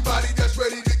 holla, anybody that's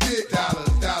ready to get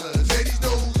dollars. Ladies know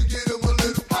who can get them a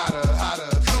little hotter.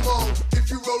 Come on, if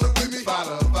you rollin' with me,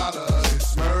 holla,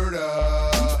 it's murder.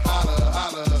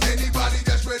 Holla, anybody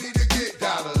that's ready to get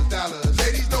dollars.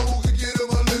 Ladies know who can get them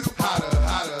a little hotter.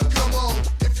 Come on,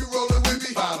 if you rollin' with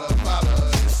me, holla,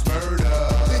 it's murder.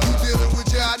 Think you dealing with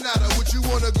Janata? Would you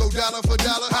wanna go dollar for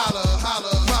dollar? Holla,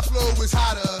 my flow is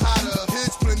hotter.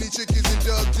 Hits plenty chickens and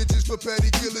dug ditches for petty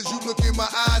killers. You look in my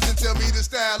eyes and tell me the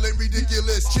style ain't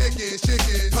ridiculous. Chickens,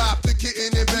 pop the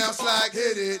kitten and bounce like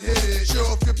hit it. Show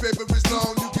off your paper is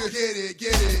long, you can get it.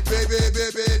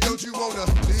 Baby, don't you wanna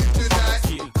leave tonight?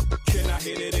 Can I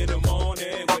hit it in the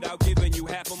morning without giving you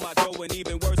half of my dough? And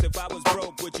even worse, if I was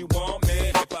broke, would you want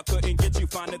me? If I couldn't get you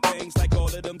finer things like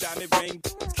all of them diamond rings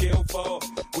kill for,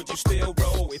 would you still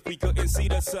roll? If we couldn't see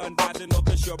the sun rising off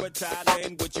the shore of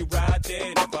Thailand, would you ride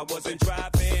then? If I wasn't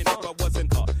driving, if I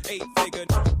wasn't a 8-figure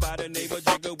by the neighbor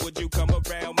jigger, would you come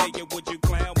around me and would you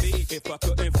clown me? If I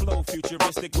couldn't flow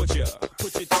futuristic, would you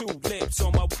put your 2 lips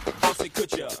on my pussy?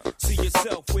 Could you see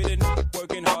yourself with a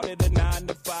working harder than 9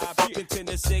 to 5, getting 10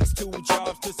 to 6, 2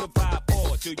 jobs to survive?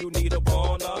 Or do you need a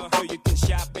baller so you can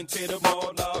shop into the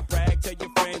mall? Brag, tell your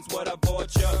friends what I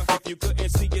bought you. If you couldn't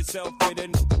see yourself with a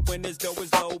when this dough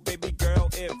is low, baby girl,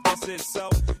 if this is so,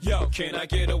 yo, can I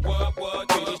get a what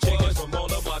to these chickens from all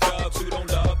of my dogs who don't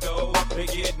love dough? They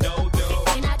get no dough.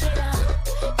 Can I get a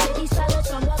to these fellas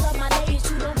from all of my ladies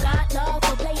who don't got love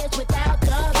for players without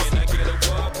gloves? Can I get a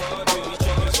what to these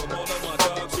chickens from all of my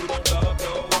dogs who don't love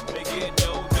dough? They get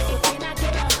no dough. Can I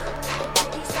get a to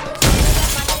these fellas from all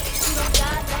of my ladies who don't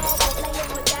got love for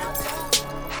players without gloves?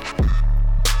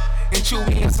 And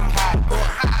Chewy and some hot boy.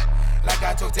 Like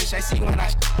I told Tish, I see when I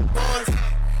boys.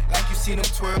 Like you see them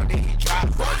twirl, then he drop.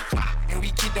 And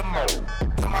we keep them all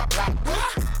to my block.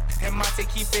 And Monte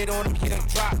keep it on him, hit him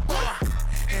drop.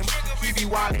 And we be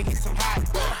wildin', he some hot.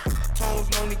 Tones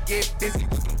known to get busy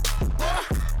with them.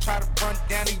 Try to run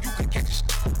down and you can catch a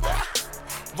shit.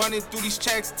 Running through these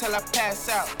checks till I pass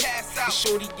out. The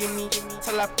shorty give me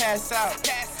till I pass out.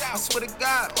 I swear to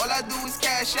God, all I do is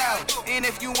cash out. And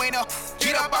if you ain't a,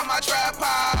 get up on my trap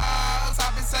house.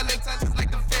 I've been selling since like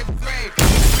the 5th grade.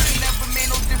 Really never made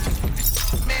no difference with this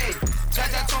made.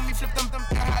 Jaja told me flip them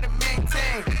how to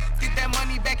maintain. Get that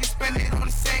money back and spend it on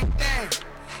the same thing.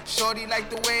 Shorty like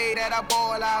the way that I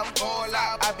ball out.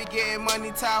 I be getting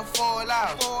money till I fall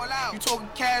out. You talking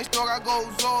cash, dog, I go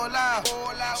all out.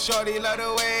 Shorty love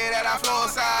the way that I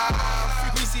flow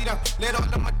out. We see them, let all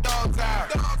of my dogs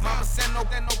out. Mama send no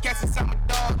cats inside my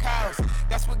dog house.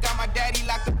 That's what got my daddy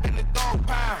locked up in the dog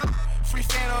pound. Free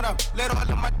fan on them, let all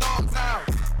of my dogs out.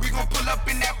 We gon' pull up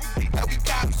in that we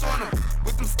cops on them.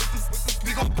 With them,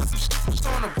 we gon' put some shit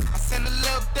on them. I send a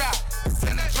little dot,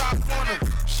 send a drop on them.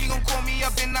 She gon' call me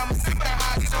up and I'ma send the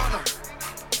hots on them.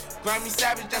 Grammy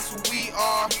Savage, that's what we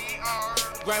are.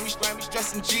 Grammy's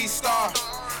dressing G-Star.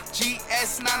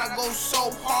 GS9, I go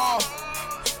so hard.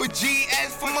 But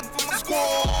GS from a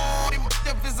squad.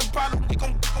 If it's a problem, we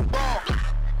gon' ball.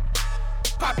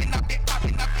 Poppin' up it.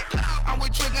 I'm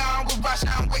with Trigger, I'm with Rasha,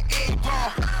 I'm with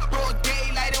A-Ball. Broad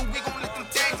daylight and we gon' let them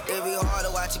tanks. It be hard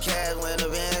to watch your cash when the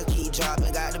bands keep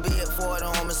dropping. Got to be at 4 at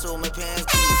home and so my pants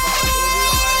keep falling. It be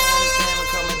hard to understand when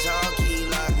come a jaw keep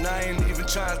locking. I ain't even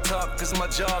trying to talk cause my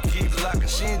jaw keep locking.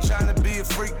 She ain't trying to be a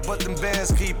freak but them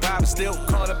bands keep popping. Still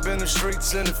caught up in the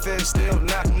streets and the feds still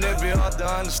knocking. It be hard to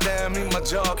understand me, my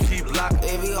jaw keep locking.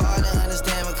 It be hard to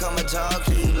understand when come a jaw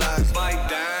keep locking. Bite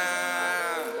down.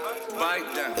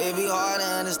 It be hard to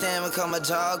understand when come a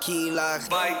jaw keep locking.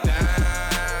 Bite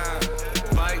down.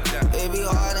 It be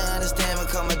hard to understand when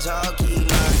come a jaw keep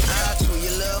locking. I chew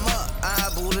your little up, I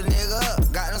boot a nigga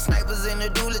up. Got them snipers in the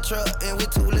dually truck and we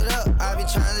tool it up. I be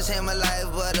trying to change my life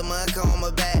but a month on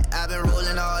my back. I been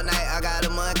rolling all night, I got a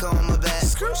month on my back.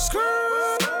 Skirt.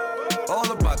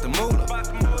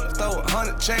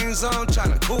 chains on,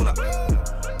 tryna cool up.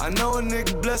 I know a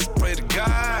nigga blessed, pray to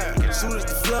God. Soon as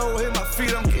the flow hit my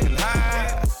feet, I'm getting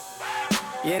high.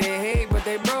 Yeah, they hate, but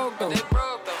they broke though.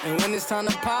 And when it's time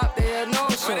to pop, they had no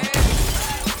show.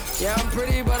 Yeah, I'm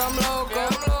pretty, but I'm loco.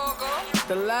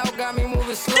 The loud got me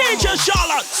moving slow. DJ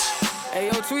Charlotte. Hey,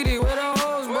 yo, Tweety, where the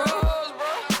hoes, bro?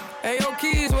 Hey, yo,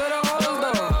 Keys, where the hoes,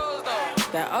 though?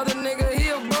 That other nigga, he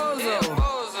a bozo.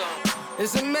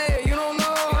 It's a mayor, you don't know.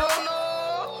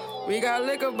 We got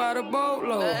liquor by the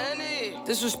boatload.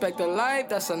 Disrespect the life,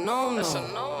 that's a no-no.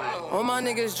 All my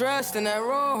niggas dressed in that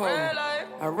rojo.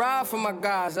 I ride for my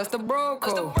guys, that's the bro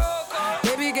code.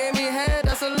 Baby gave me head,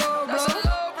 that's a low blow.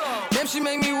 Damn, she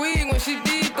make me weak when she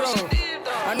deep throw.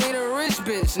 I need a rich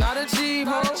bitch, not a cheap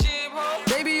hoe.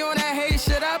 Baby on that hate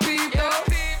shit, I peep though.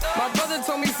 My brother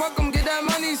told me fuck him, get that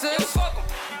money, sis.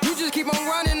 You just keep on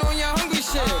running on your hungry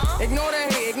shit. Ignore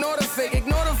the hate, ignore the fake,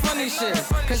 ignore the funny shit.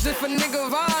 Cause if a nigga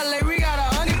violate, we got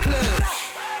 100 clips.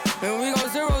 And we go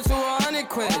 0 to 100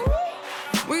 quid.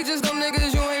 We just them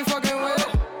niggas you ain't fucking with.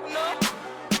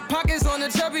 Pockets on the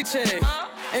chubby chick.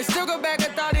 And still go back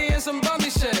a thotty and some bummy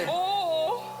shit.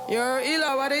 You heard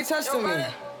Eli, why they testing me?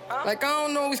 Like I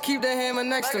don't always keep the hammer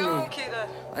next to me.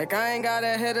 Like I ain't got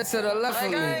a header to the left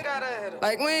of me.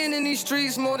 Like we ain't in these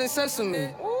streets more than sesame.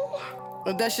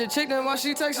 If that shit chick, then why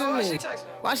she texting me?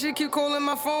 Why she keep calling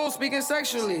my phone, speaking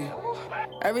sexually?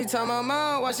 Every time I'm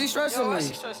out, why she stressing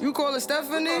me? You call her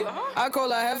Stephanie? I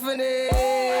call her Heffany.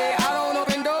 I don't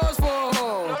open doors for a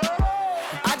hoe.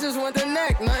 I just want the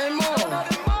neck, nothing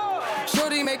more.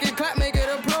 Shorty, make it clap, make it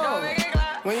applaud.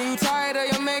 When you tired of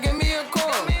your man, give me a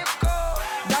call.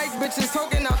 Dyke bitches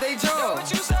talking out they jaw.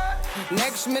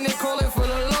 Next minute calling for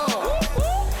the law.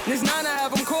 This 9 I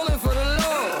have them calling for the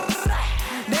law.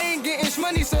 They ain't getting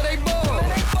money, so they bored.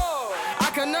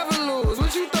 I can never lose,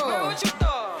 what you thought?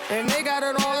 And they got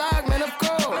it on lock, man, of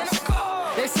course.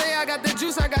 They say I got the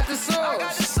juice, I got the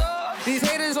sauce. These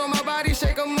haters on my body,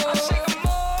 shake them off.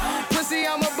 Pussy,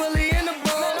 I'm a bully in the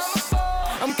boss.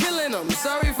 I'm killing them,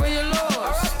 sorry for your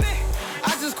loss.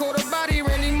 I just caught a body,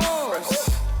 Randy Moss.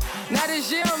 Now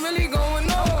this year I'm really going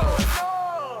off.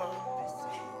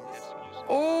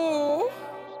 Ooh.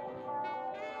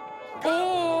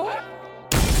 Ooh.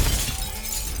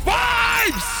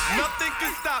 Vibes! Nothing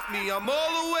can stop me, I'm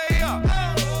all the way up.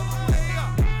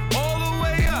 All the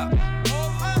way up.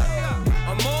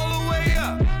 I'm all the way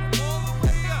up.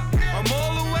 I'm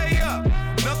all the way up.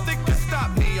 Nothing can stop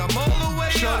me, I'm all the way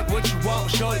up. Shorty, what you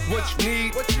want, shorty, what you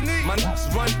need. My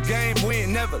niggas run the game, we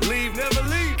ain't never leave.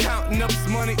 Counting up this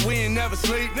money, we ain't never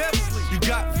sleep. You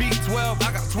got V12,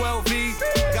 I got 12 V's.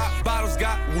 Got bottles,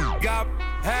 got weed, got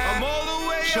I'm all the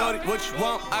way up. Shorty, what you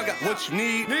want, I got what you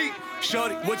need.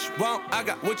 Shorty, what you want, I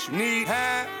got what you need.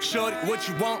 Shorty, what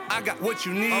you want, I got what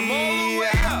you need. I'm all the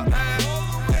way up.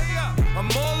 I'm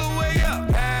all the way up.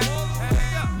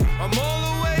 I'm all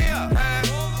the way up.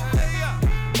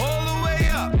 All the way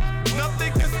up.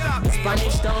 Nothing can stop me.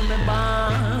 Spanish town me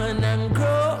born and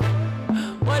grow.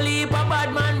 Well, heap a bad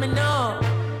man me know.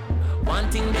 One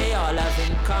thing they all have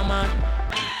in common.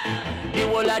 The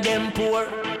whole of them poor.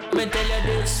 Me tell you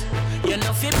this. You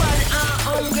know fi bad and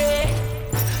hungry.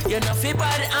 You know fi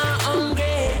bad and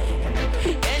hungry.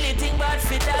 Anything bad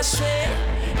fit that way.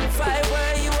 If I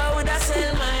were you, I woulda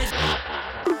sell my.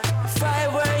 If I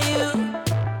were you,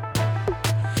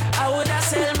 I woulda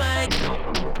sell my.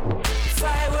 If I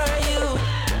were you,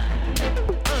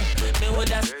 me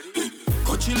woulda.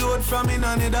 Cut you load from in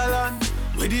a Netherland.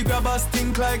 Where the grabbers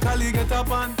think like Ali get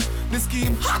up on. The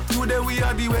scheme hot today, we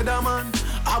are the weatherman.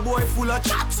 A boy full of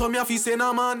chat, so me a fi say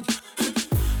no man.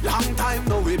 Long time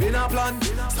now we been a plan.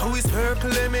 So it's her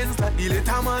Clemens like the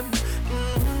later man.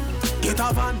 Get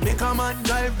a van, make a man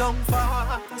drive down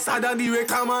far. Sadder the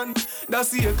wrecker man. That's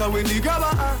the echo when the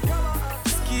grabber.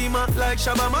 Schema like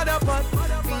Shabba Motherpot.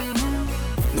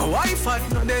 No Wi-Fi,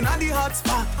 no then at the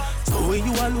hotspot. So when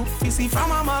you a look, you see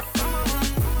from a map.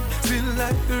 Still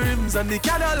like the rims and the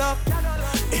Cadillac.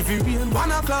 Every rain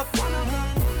 1 o'clock.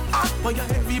 Hot boy,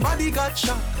 everybody got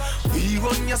shot. We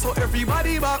run ya so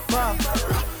everybody back.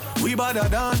 We badder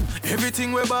than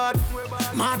everything we bad.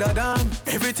 Madder than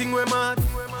everything we mad.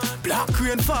 Black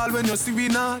rain fall when you see we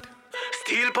not.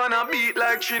 Steel pan a beat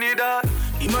like Trinidad.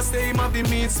 He must say him have the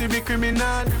means to be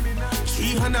criminal.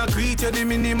 300 greet you the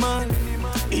minimal.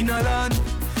 In a land,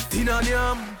 in a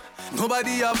yam.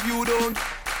 Nobody have you don't.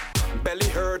 Belly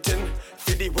hurting,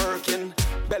 fiddy working.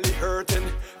 Belly hurting,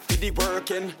 fiddy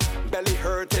working. Belly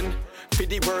hurting,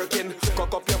 fiddy working.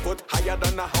 Cock up your foot higher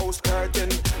than a house curtain.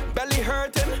 Belly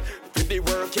hurting, fiddy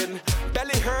working.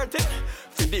 Belly hurting,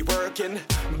 fiddy working.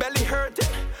 Belly hurting,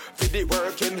 fiddy Fiddy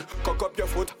working, cock up your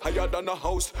foot higher than a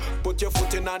house. Put your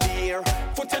foot in the air,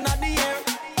 foot in the air.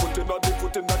 Foot in the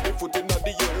foot in the foot in the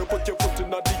air. Put your foot in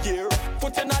the air,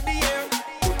 foot in the air.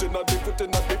 Foot in the foot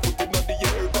in the foot in the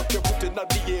air. Cock your foot in the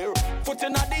air, foot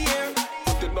in the air.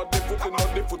 Foot in the foot in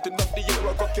the foot in the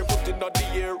air. Cock your foot in the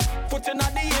air, foot in the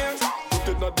air. Foot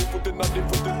in the foot in the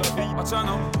foot in the air. Watch out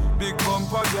now, big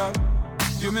bumper girl,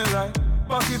 you me right.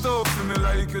 Back it up to me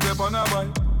like you dey on a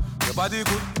bike. Your body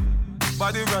good,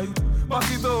 body right. Back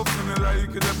it up to me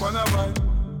like you dey on a bike.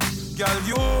 Girl,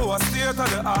 you a state of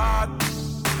the art,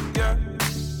 yeah.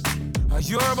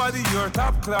 Your body, your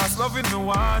top class, loving me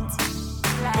want.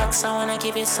 Relax, I wanna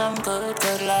give you some good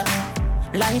love.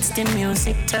 Lights, the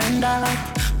music turned up.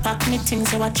 Pack me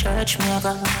things you a church me a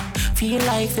go. Feel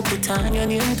like you put on your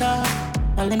new top.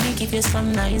 Well, let me give you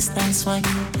some nice wine.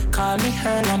 Call me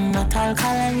Earl, I'm not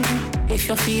alkaline. If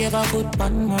you feel a good,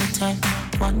 one more time.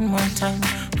 One more time,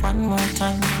 one more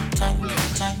time, time.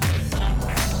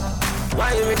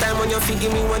 Why every time when you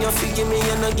forgive me,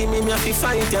 you no give me a fi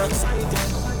fight ya?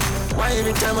 Why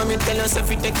every time when me tell yourself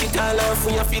you take it all off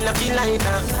when you feel like you like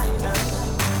that?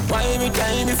 Why every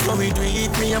time before we do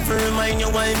it, me have to remind you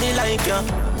why me like ya?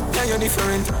 Yeah, you're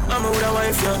different, I'm with a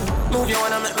wife, yeah. Move you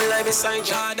wanna make me life beside you.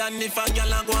 Jordan, if a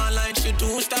girl a go online, she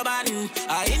too stubborn.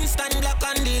 I instant block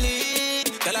and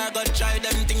delete. Tell her go try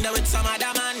them thing that with some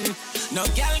other man. No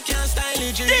girl can style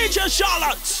it. DJ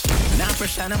Charlotte. Now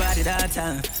pressure nobody that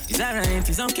time. It's alright,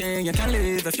 it's okay, you can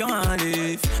live if you want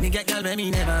live. Me get girl baby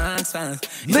never ask for.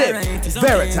 It's alright, it's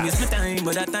okay, it's my time,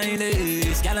 but that time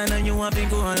is. Girl I know you want to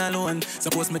go all alone.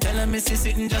 Suppose me tell her me see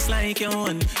sitting just like your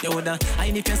own. You woulda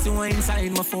hide the place you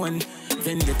inside my phone.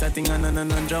 Then get that thing on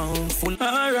and drown full.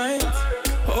 Alright,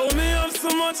 hold me up so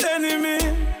much enemy.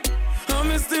 And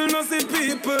me still not see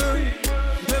people.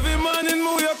 Every morning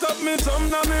move you cut me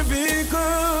jump down my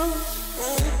vehicle.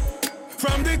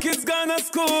 From the kids gone to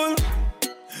school,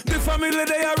 the family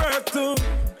they are hurt too.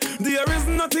 There is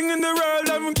nothing in the world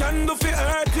that can do for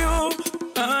hurt you.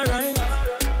 Alright,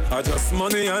 I just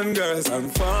money and girls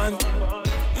and fun.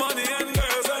 Money and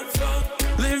girls and fun.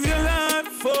 Live your life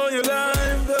for your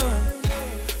life though.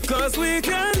 Cause we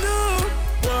can do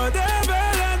whatever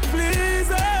that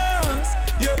pleases us.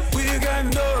 Yeah, we can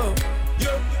do.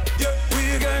 Yeah,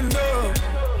 we can do.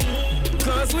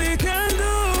 Cause we can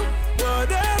do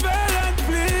whatever that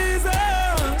pleases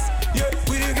us. Yeah,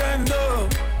 we can do.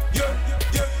 Yeah,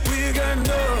 we can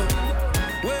do.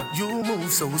 You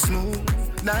move so smooth,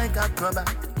 like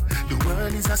acrobat. The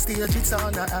world is a stage, it's all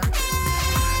a act.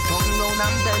 Turn round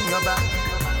and bend your back.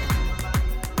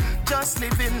 Just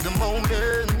live in the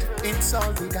moment, it's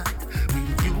all we got. Will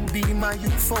you be my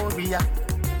euphoria?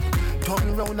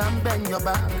 Turn round and bend your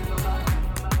back.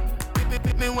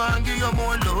 Me want give you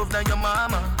more love than your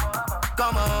mama.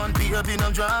 Come on, baby,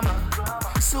 no drama.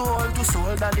 Soul to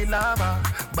soul, daddy lava.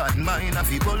 Bad mind, I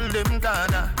feel them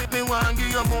Ghana. Me want give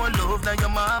you more love than your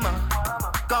mama.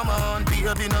 Come on,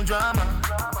 baby, no drama.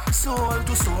 Soul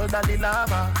to soul, daddy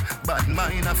lava. Bad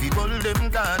mind, I feel them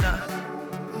Ghana.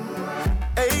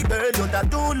 Hey girl, you that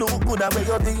do look good at where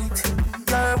you beat.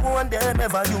 Girl, one them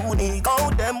ever unique. How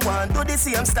them want do the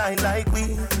same style like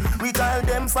we. We call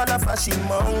them falla fashion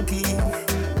monkey.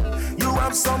 You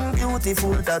have some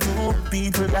beautiful tattoo,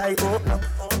 people like oh no.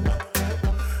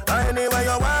 Anyway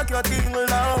you walk your thing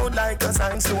loud like a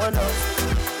sign to enough.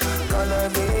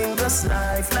 Coloring this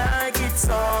life like it's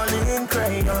all in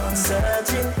crayon.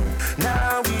 Searching,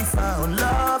 now we found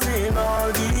love in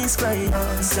all these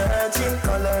crayons. Searching,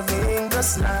 coloring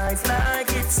this life like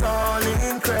it's all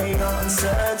in crayon.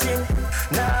 Searching,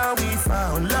 now we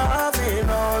found love in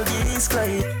all these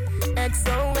crayons.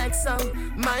 XOXO,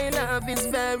 my love is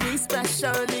very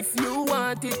special. If you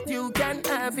want it, you can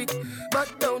have it.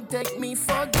 But don't take me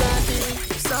for granted.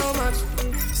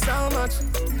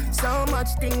 So much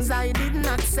things I did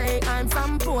not say. I'm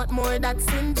from Portmore, that's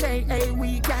in JA.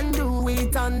 We can do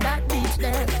it on that beach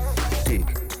there. Tick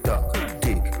tock,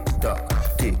 tick tock,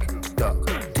 tick tock,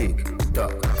 tick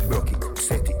tock. Broke it,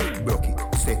 set it, broke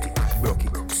it, set it, broke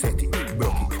it, set it,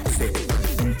 broke it, set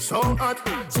it. So hot,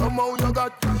 somehow you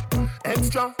got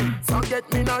extra,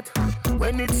 forget me not.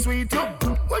 When it's sweet, you,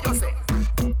 what you say?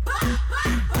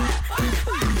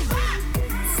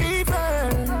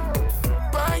 Fever,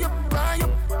 buy up.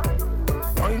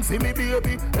 Wine for me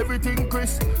baby, everything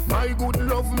crisp. My good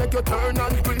love make you turn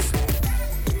and crisp.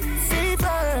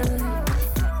 Fever,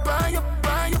 buy up.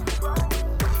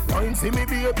 Wine for me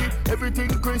baby, everything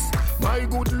crisp. My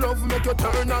good love make you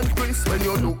turn and crisp. When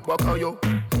you look back at you,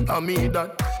 I mean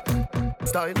that.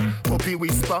 style, puppy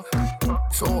whisper.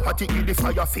 So hot it in the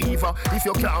fire fever. If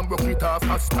you can't broke it off,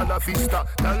 hasta la vista.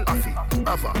 Tell Afi,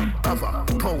 Ava,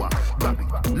 power, grab it,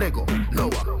 Lego,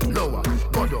 lower,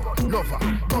 godo, lover,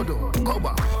 godo,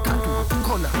 cover, tattoo,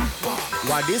 color.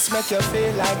 Why this make you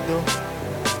feel like though?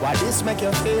 Why this make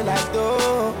you feel like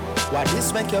though? Why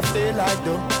this make you feel like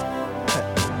though?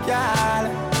 Girl,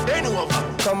 they know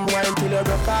about. Come wine till you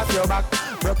broke off your back.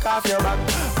 Broke off your back,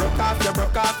 broke off your back.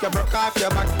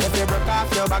 If you broke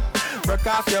off your back, broke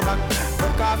off your back,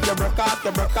 broke off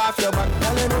your back.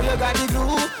 Girl, you know you got the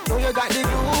glue, know you got the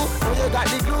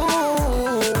glue.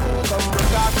 Come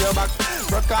broke off your back,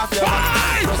 broke off your back,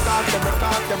 broke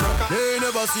off your. They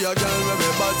never see a girl with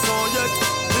a bad song yet.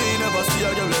 They never see a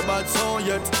girl with a bad song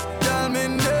yet. Girl, me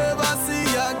never see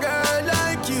a girl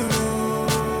like you.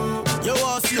 You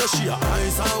want to see a she a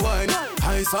ice and wine,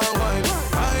 ice and wine.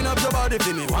 Wind up your body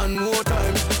for me one more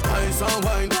time. Ice and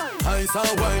wine,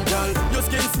 girl. Your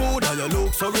skin smooth and your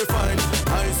look so refined.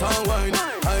 Ice and wine,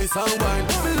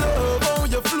 me love how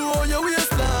you flow your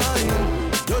waistline.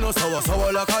 You know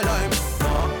sour like a lime.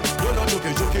 You know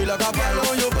juky like a girl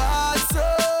on your bad so.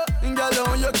 Girl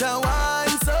on you can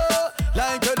wine so.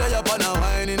 Like you're there upon a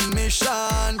whining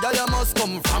mission. Girl you must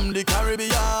come from the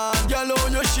Caribbean. Girl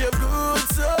on your shape good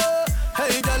so.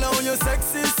 Hey girl on you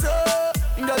sexy so.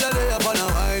 Girl you're there upon a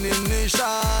whining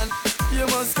nation. You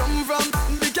must come from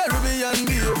the Caribbean,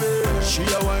 baby. She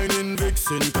a whining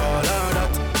vixen, call her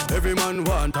that. Every man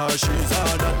want her, she's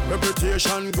all that.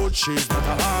 Reputation good, she's not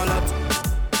a harlot.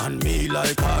 And me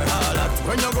like her harlot.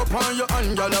 When you go on your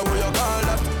hand, girl, where you call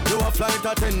that? You a flight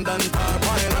attendant or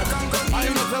pilot. I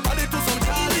know your body to some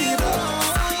Charlie.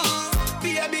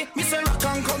 Baby, me say rock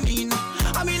and come in.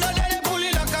 I mean, no they pull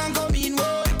it rock and come in.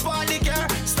 Whoa, if all the car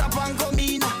stop and come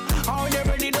in. How you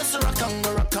ready to rock and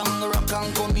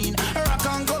come in. Rock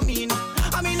and come in.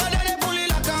 I mean, no they pull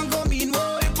it rock and come in.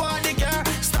 Whoa, if all the car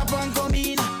stop and come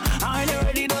in. How you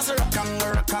ready to rock and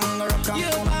come in.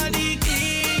 Your body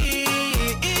clean,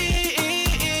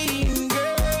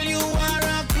 girl, you are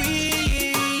a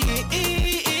queen.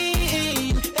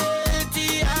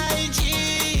 LTIG,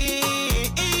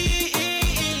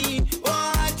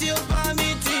 want you for me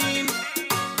team.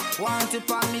 Want you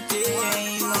for me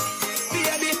team.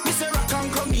 Baby, me say rock and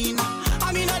come in. I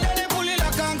mean, I don't pull it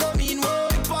rock and come in. Whoa,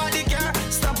 if all the car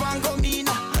stop and come in.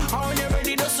 How you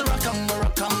ready to rock and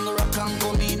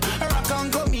come in. Rock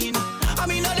and come in. I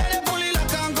mean, I don't pull it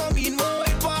rock and come in. Whoa,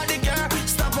 if all the car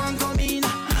stop and come in.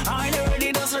 How you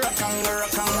ready to rock and.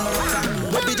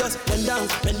 Baby, just bend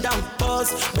down,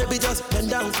 pause. Baby, just bend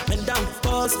down,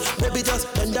 pause. Baby,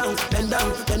 just bend down, pause.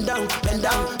 Baby, just bend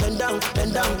down,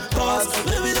 pause.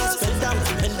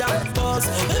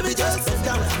 Baby, just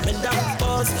bend down,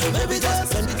 pause. Baby,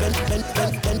 just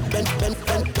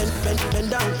bend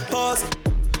down, pause.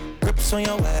 Grips on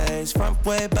your waist, front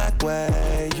way, back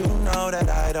way. You know that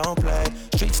I don't play.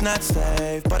 Streets not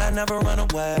safe, but I never run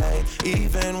away,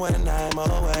 even when I'm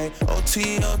away.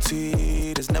 OT,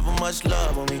 there's never much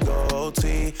love when we go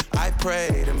OT. I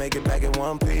pray to make it back in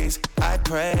one piece. I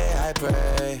pray.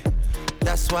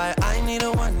 That's why I need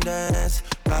a one dance.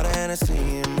 Got a Hennessy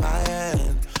in my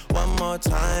hand. One more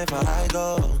time before I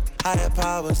go. Higher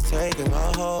powers taking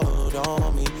a hold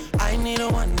on me. I need a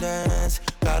one dance.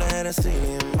 Got a Hennessy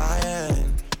in my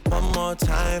hand. One more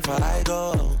time before I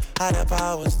go. Higher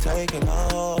powers taking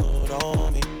a hold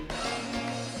on me.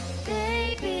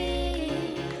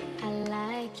 Baby, I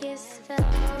like your stuff.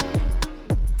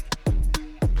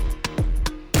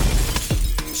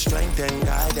 Strength and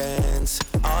guidance,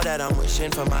 all that I'm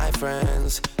wishing for my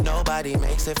friends. Nobody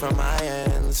makes it from my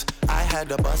ends. I had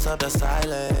to bust up the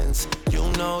silence. You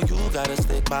know you gotta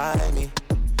stick by me.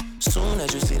 Soon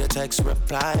as you see the text,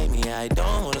 reply me. I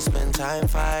don't wanna spend time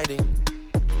fighting.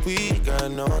 We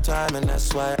got no time and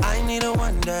that's why I need a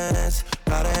one dance.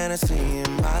 Got a Hennessy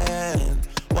in my hand.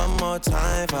 One more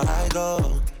time before I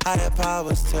go. Higher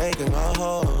powers taking a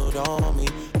hold on me.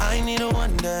 I need a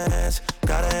one dance.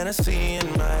 Got a Hennessy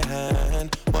in my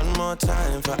hand. One more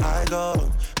time before I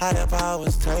go. Higher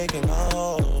powers taking a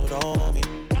hold on me.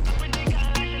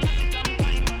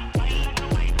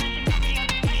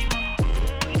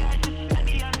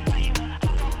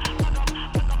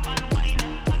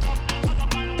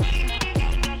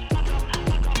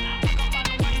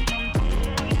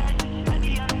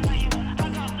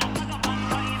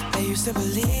 Used to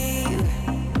believe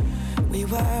we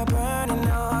were burning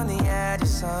on the edge of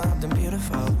something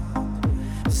beautiful,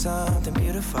 something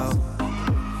beautiful.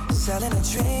 Selling a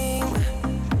dream,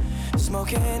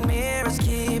 smoking mirrors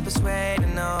keep us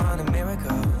waiting on a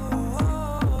miracle,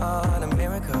 on a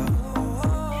miracle.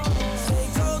 They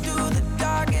go through the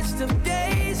darkest of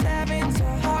days, having to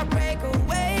heartbreak away.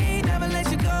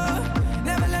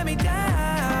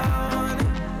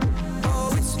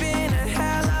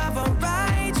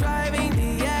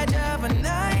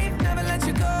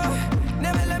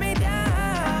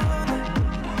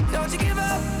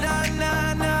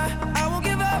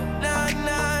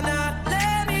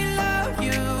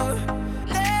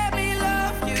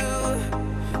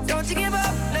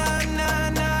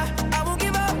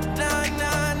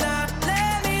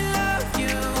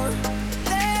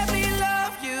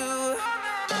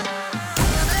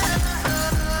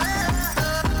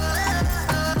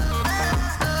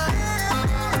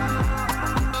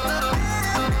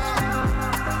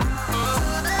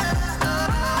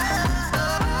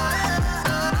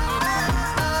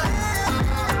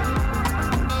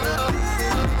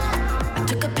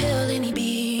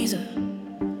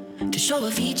 so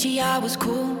Avicii, I was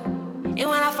cool. And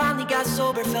when I finally got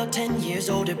sober, felt 10 years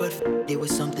older, but it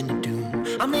was something to do.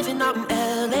 I'm living out in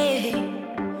LA.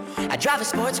 I drive a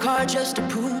sports car just to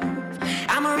prove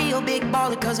I'm a real big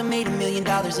baller, cause I made $1 million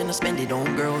and I spend it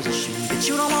on girls and shoes. But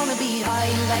you don't wanna be high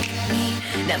like me,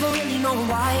 never really know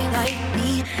why like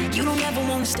me. You don't ever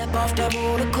wanna step off that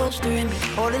roller coaster and be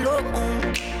all alone.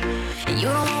 And you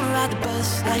don't wanna ride the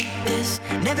bus like this,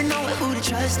 never know who to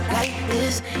trust like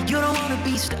this. You don't wanna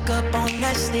be stuck up on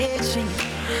that stage singing,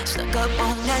 stuck up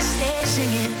on that stage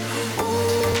singing.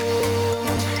 Oh,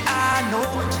 I know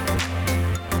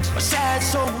a sad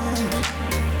soul,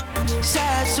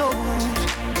 sad souls,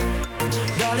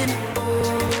 darling.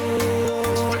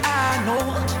 All I know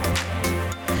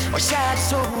are sad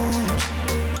souls,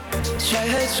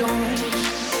 sad souls.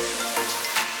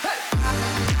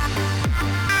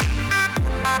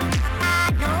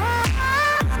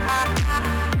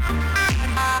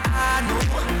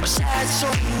 Sad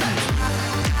soul.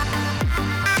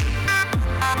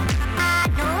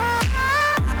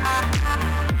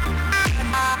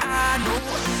 I know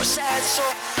a sad soul.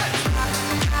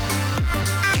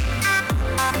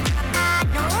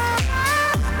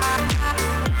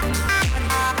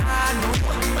 I know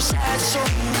a sad soul.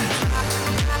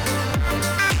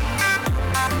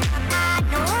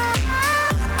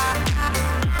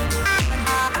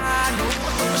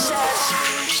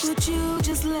 Would you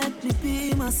just let me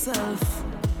be myself?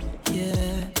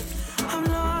 Yeah, I'm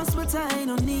lost, but I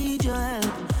don't need your help.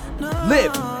 No,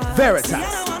 Live Veritas. See, I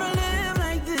don't wanna live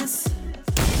like this.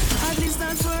 At least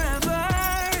not forever.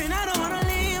 And I don't wanna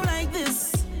live like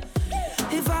this.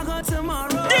 If I go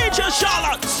tomorrow, DJ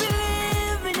Charlotte.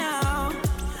 believe me now.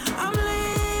 I'm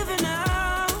leaving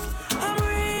now. I'm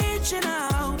reaching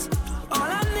out. All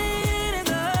I need is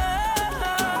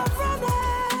love.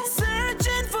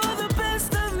 Searching for the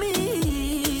best of me.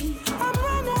 I'm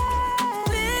running,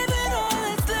 living all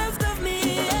that's left of me.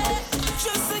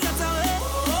 Just to get away.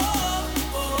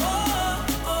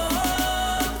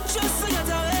 Just to get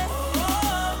away.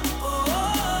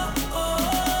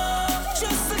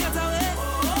 Just to get away.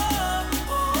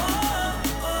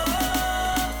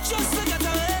 Just to get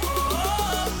away.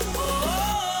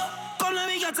 Come let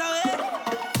me get away.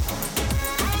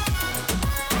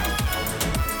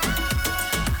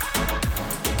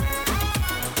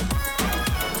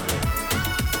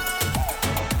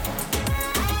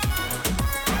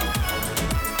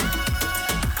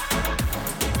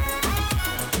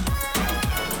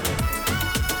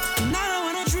 And I don't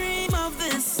wanna dream of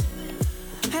this,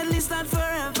 at least not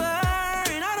forever.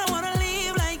 And I don't wanna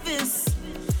live like this.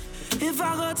 If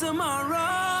I go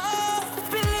tomorrow,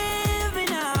 believe me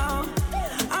now.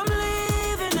 I'm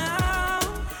leaving now.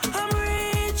 I'm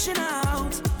reaching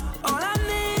out. All I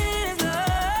need is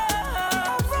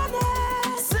love.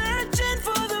 Searching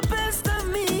for the best of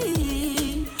me.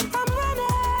 I'm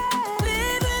running,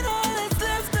 living all that's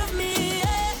left of me.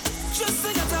 Just to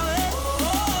get away.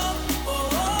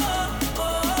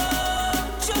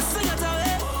 Just to get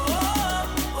away.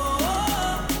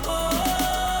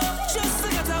 Just to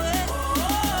get away.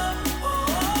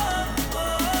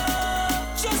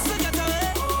 Just to get away.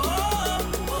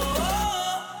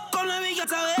 Come let me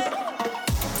get away.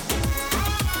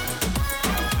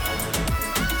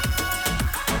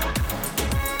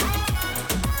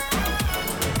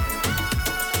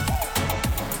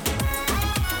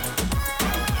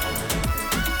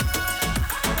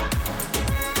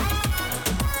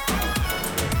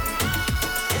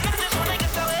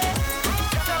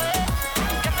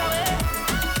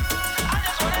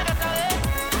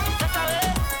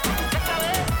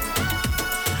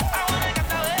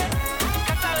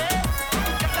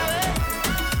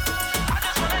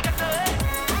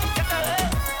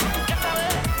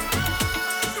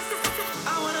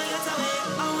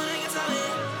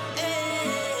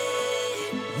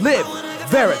 Live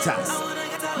Veritas.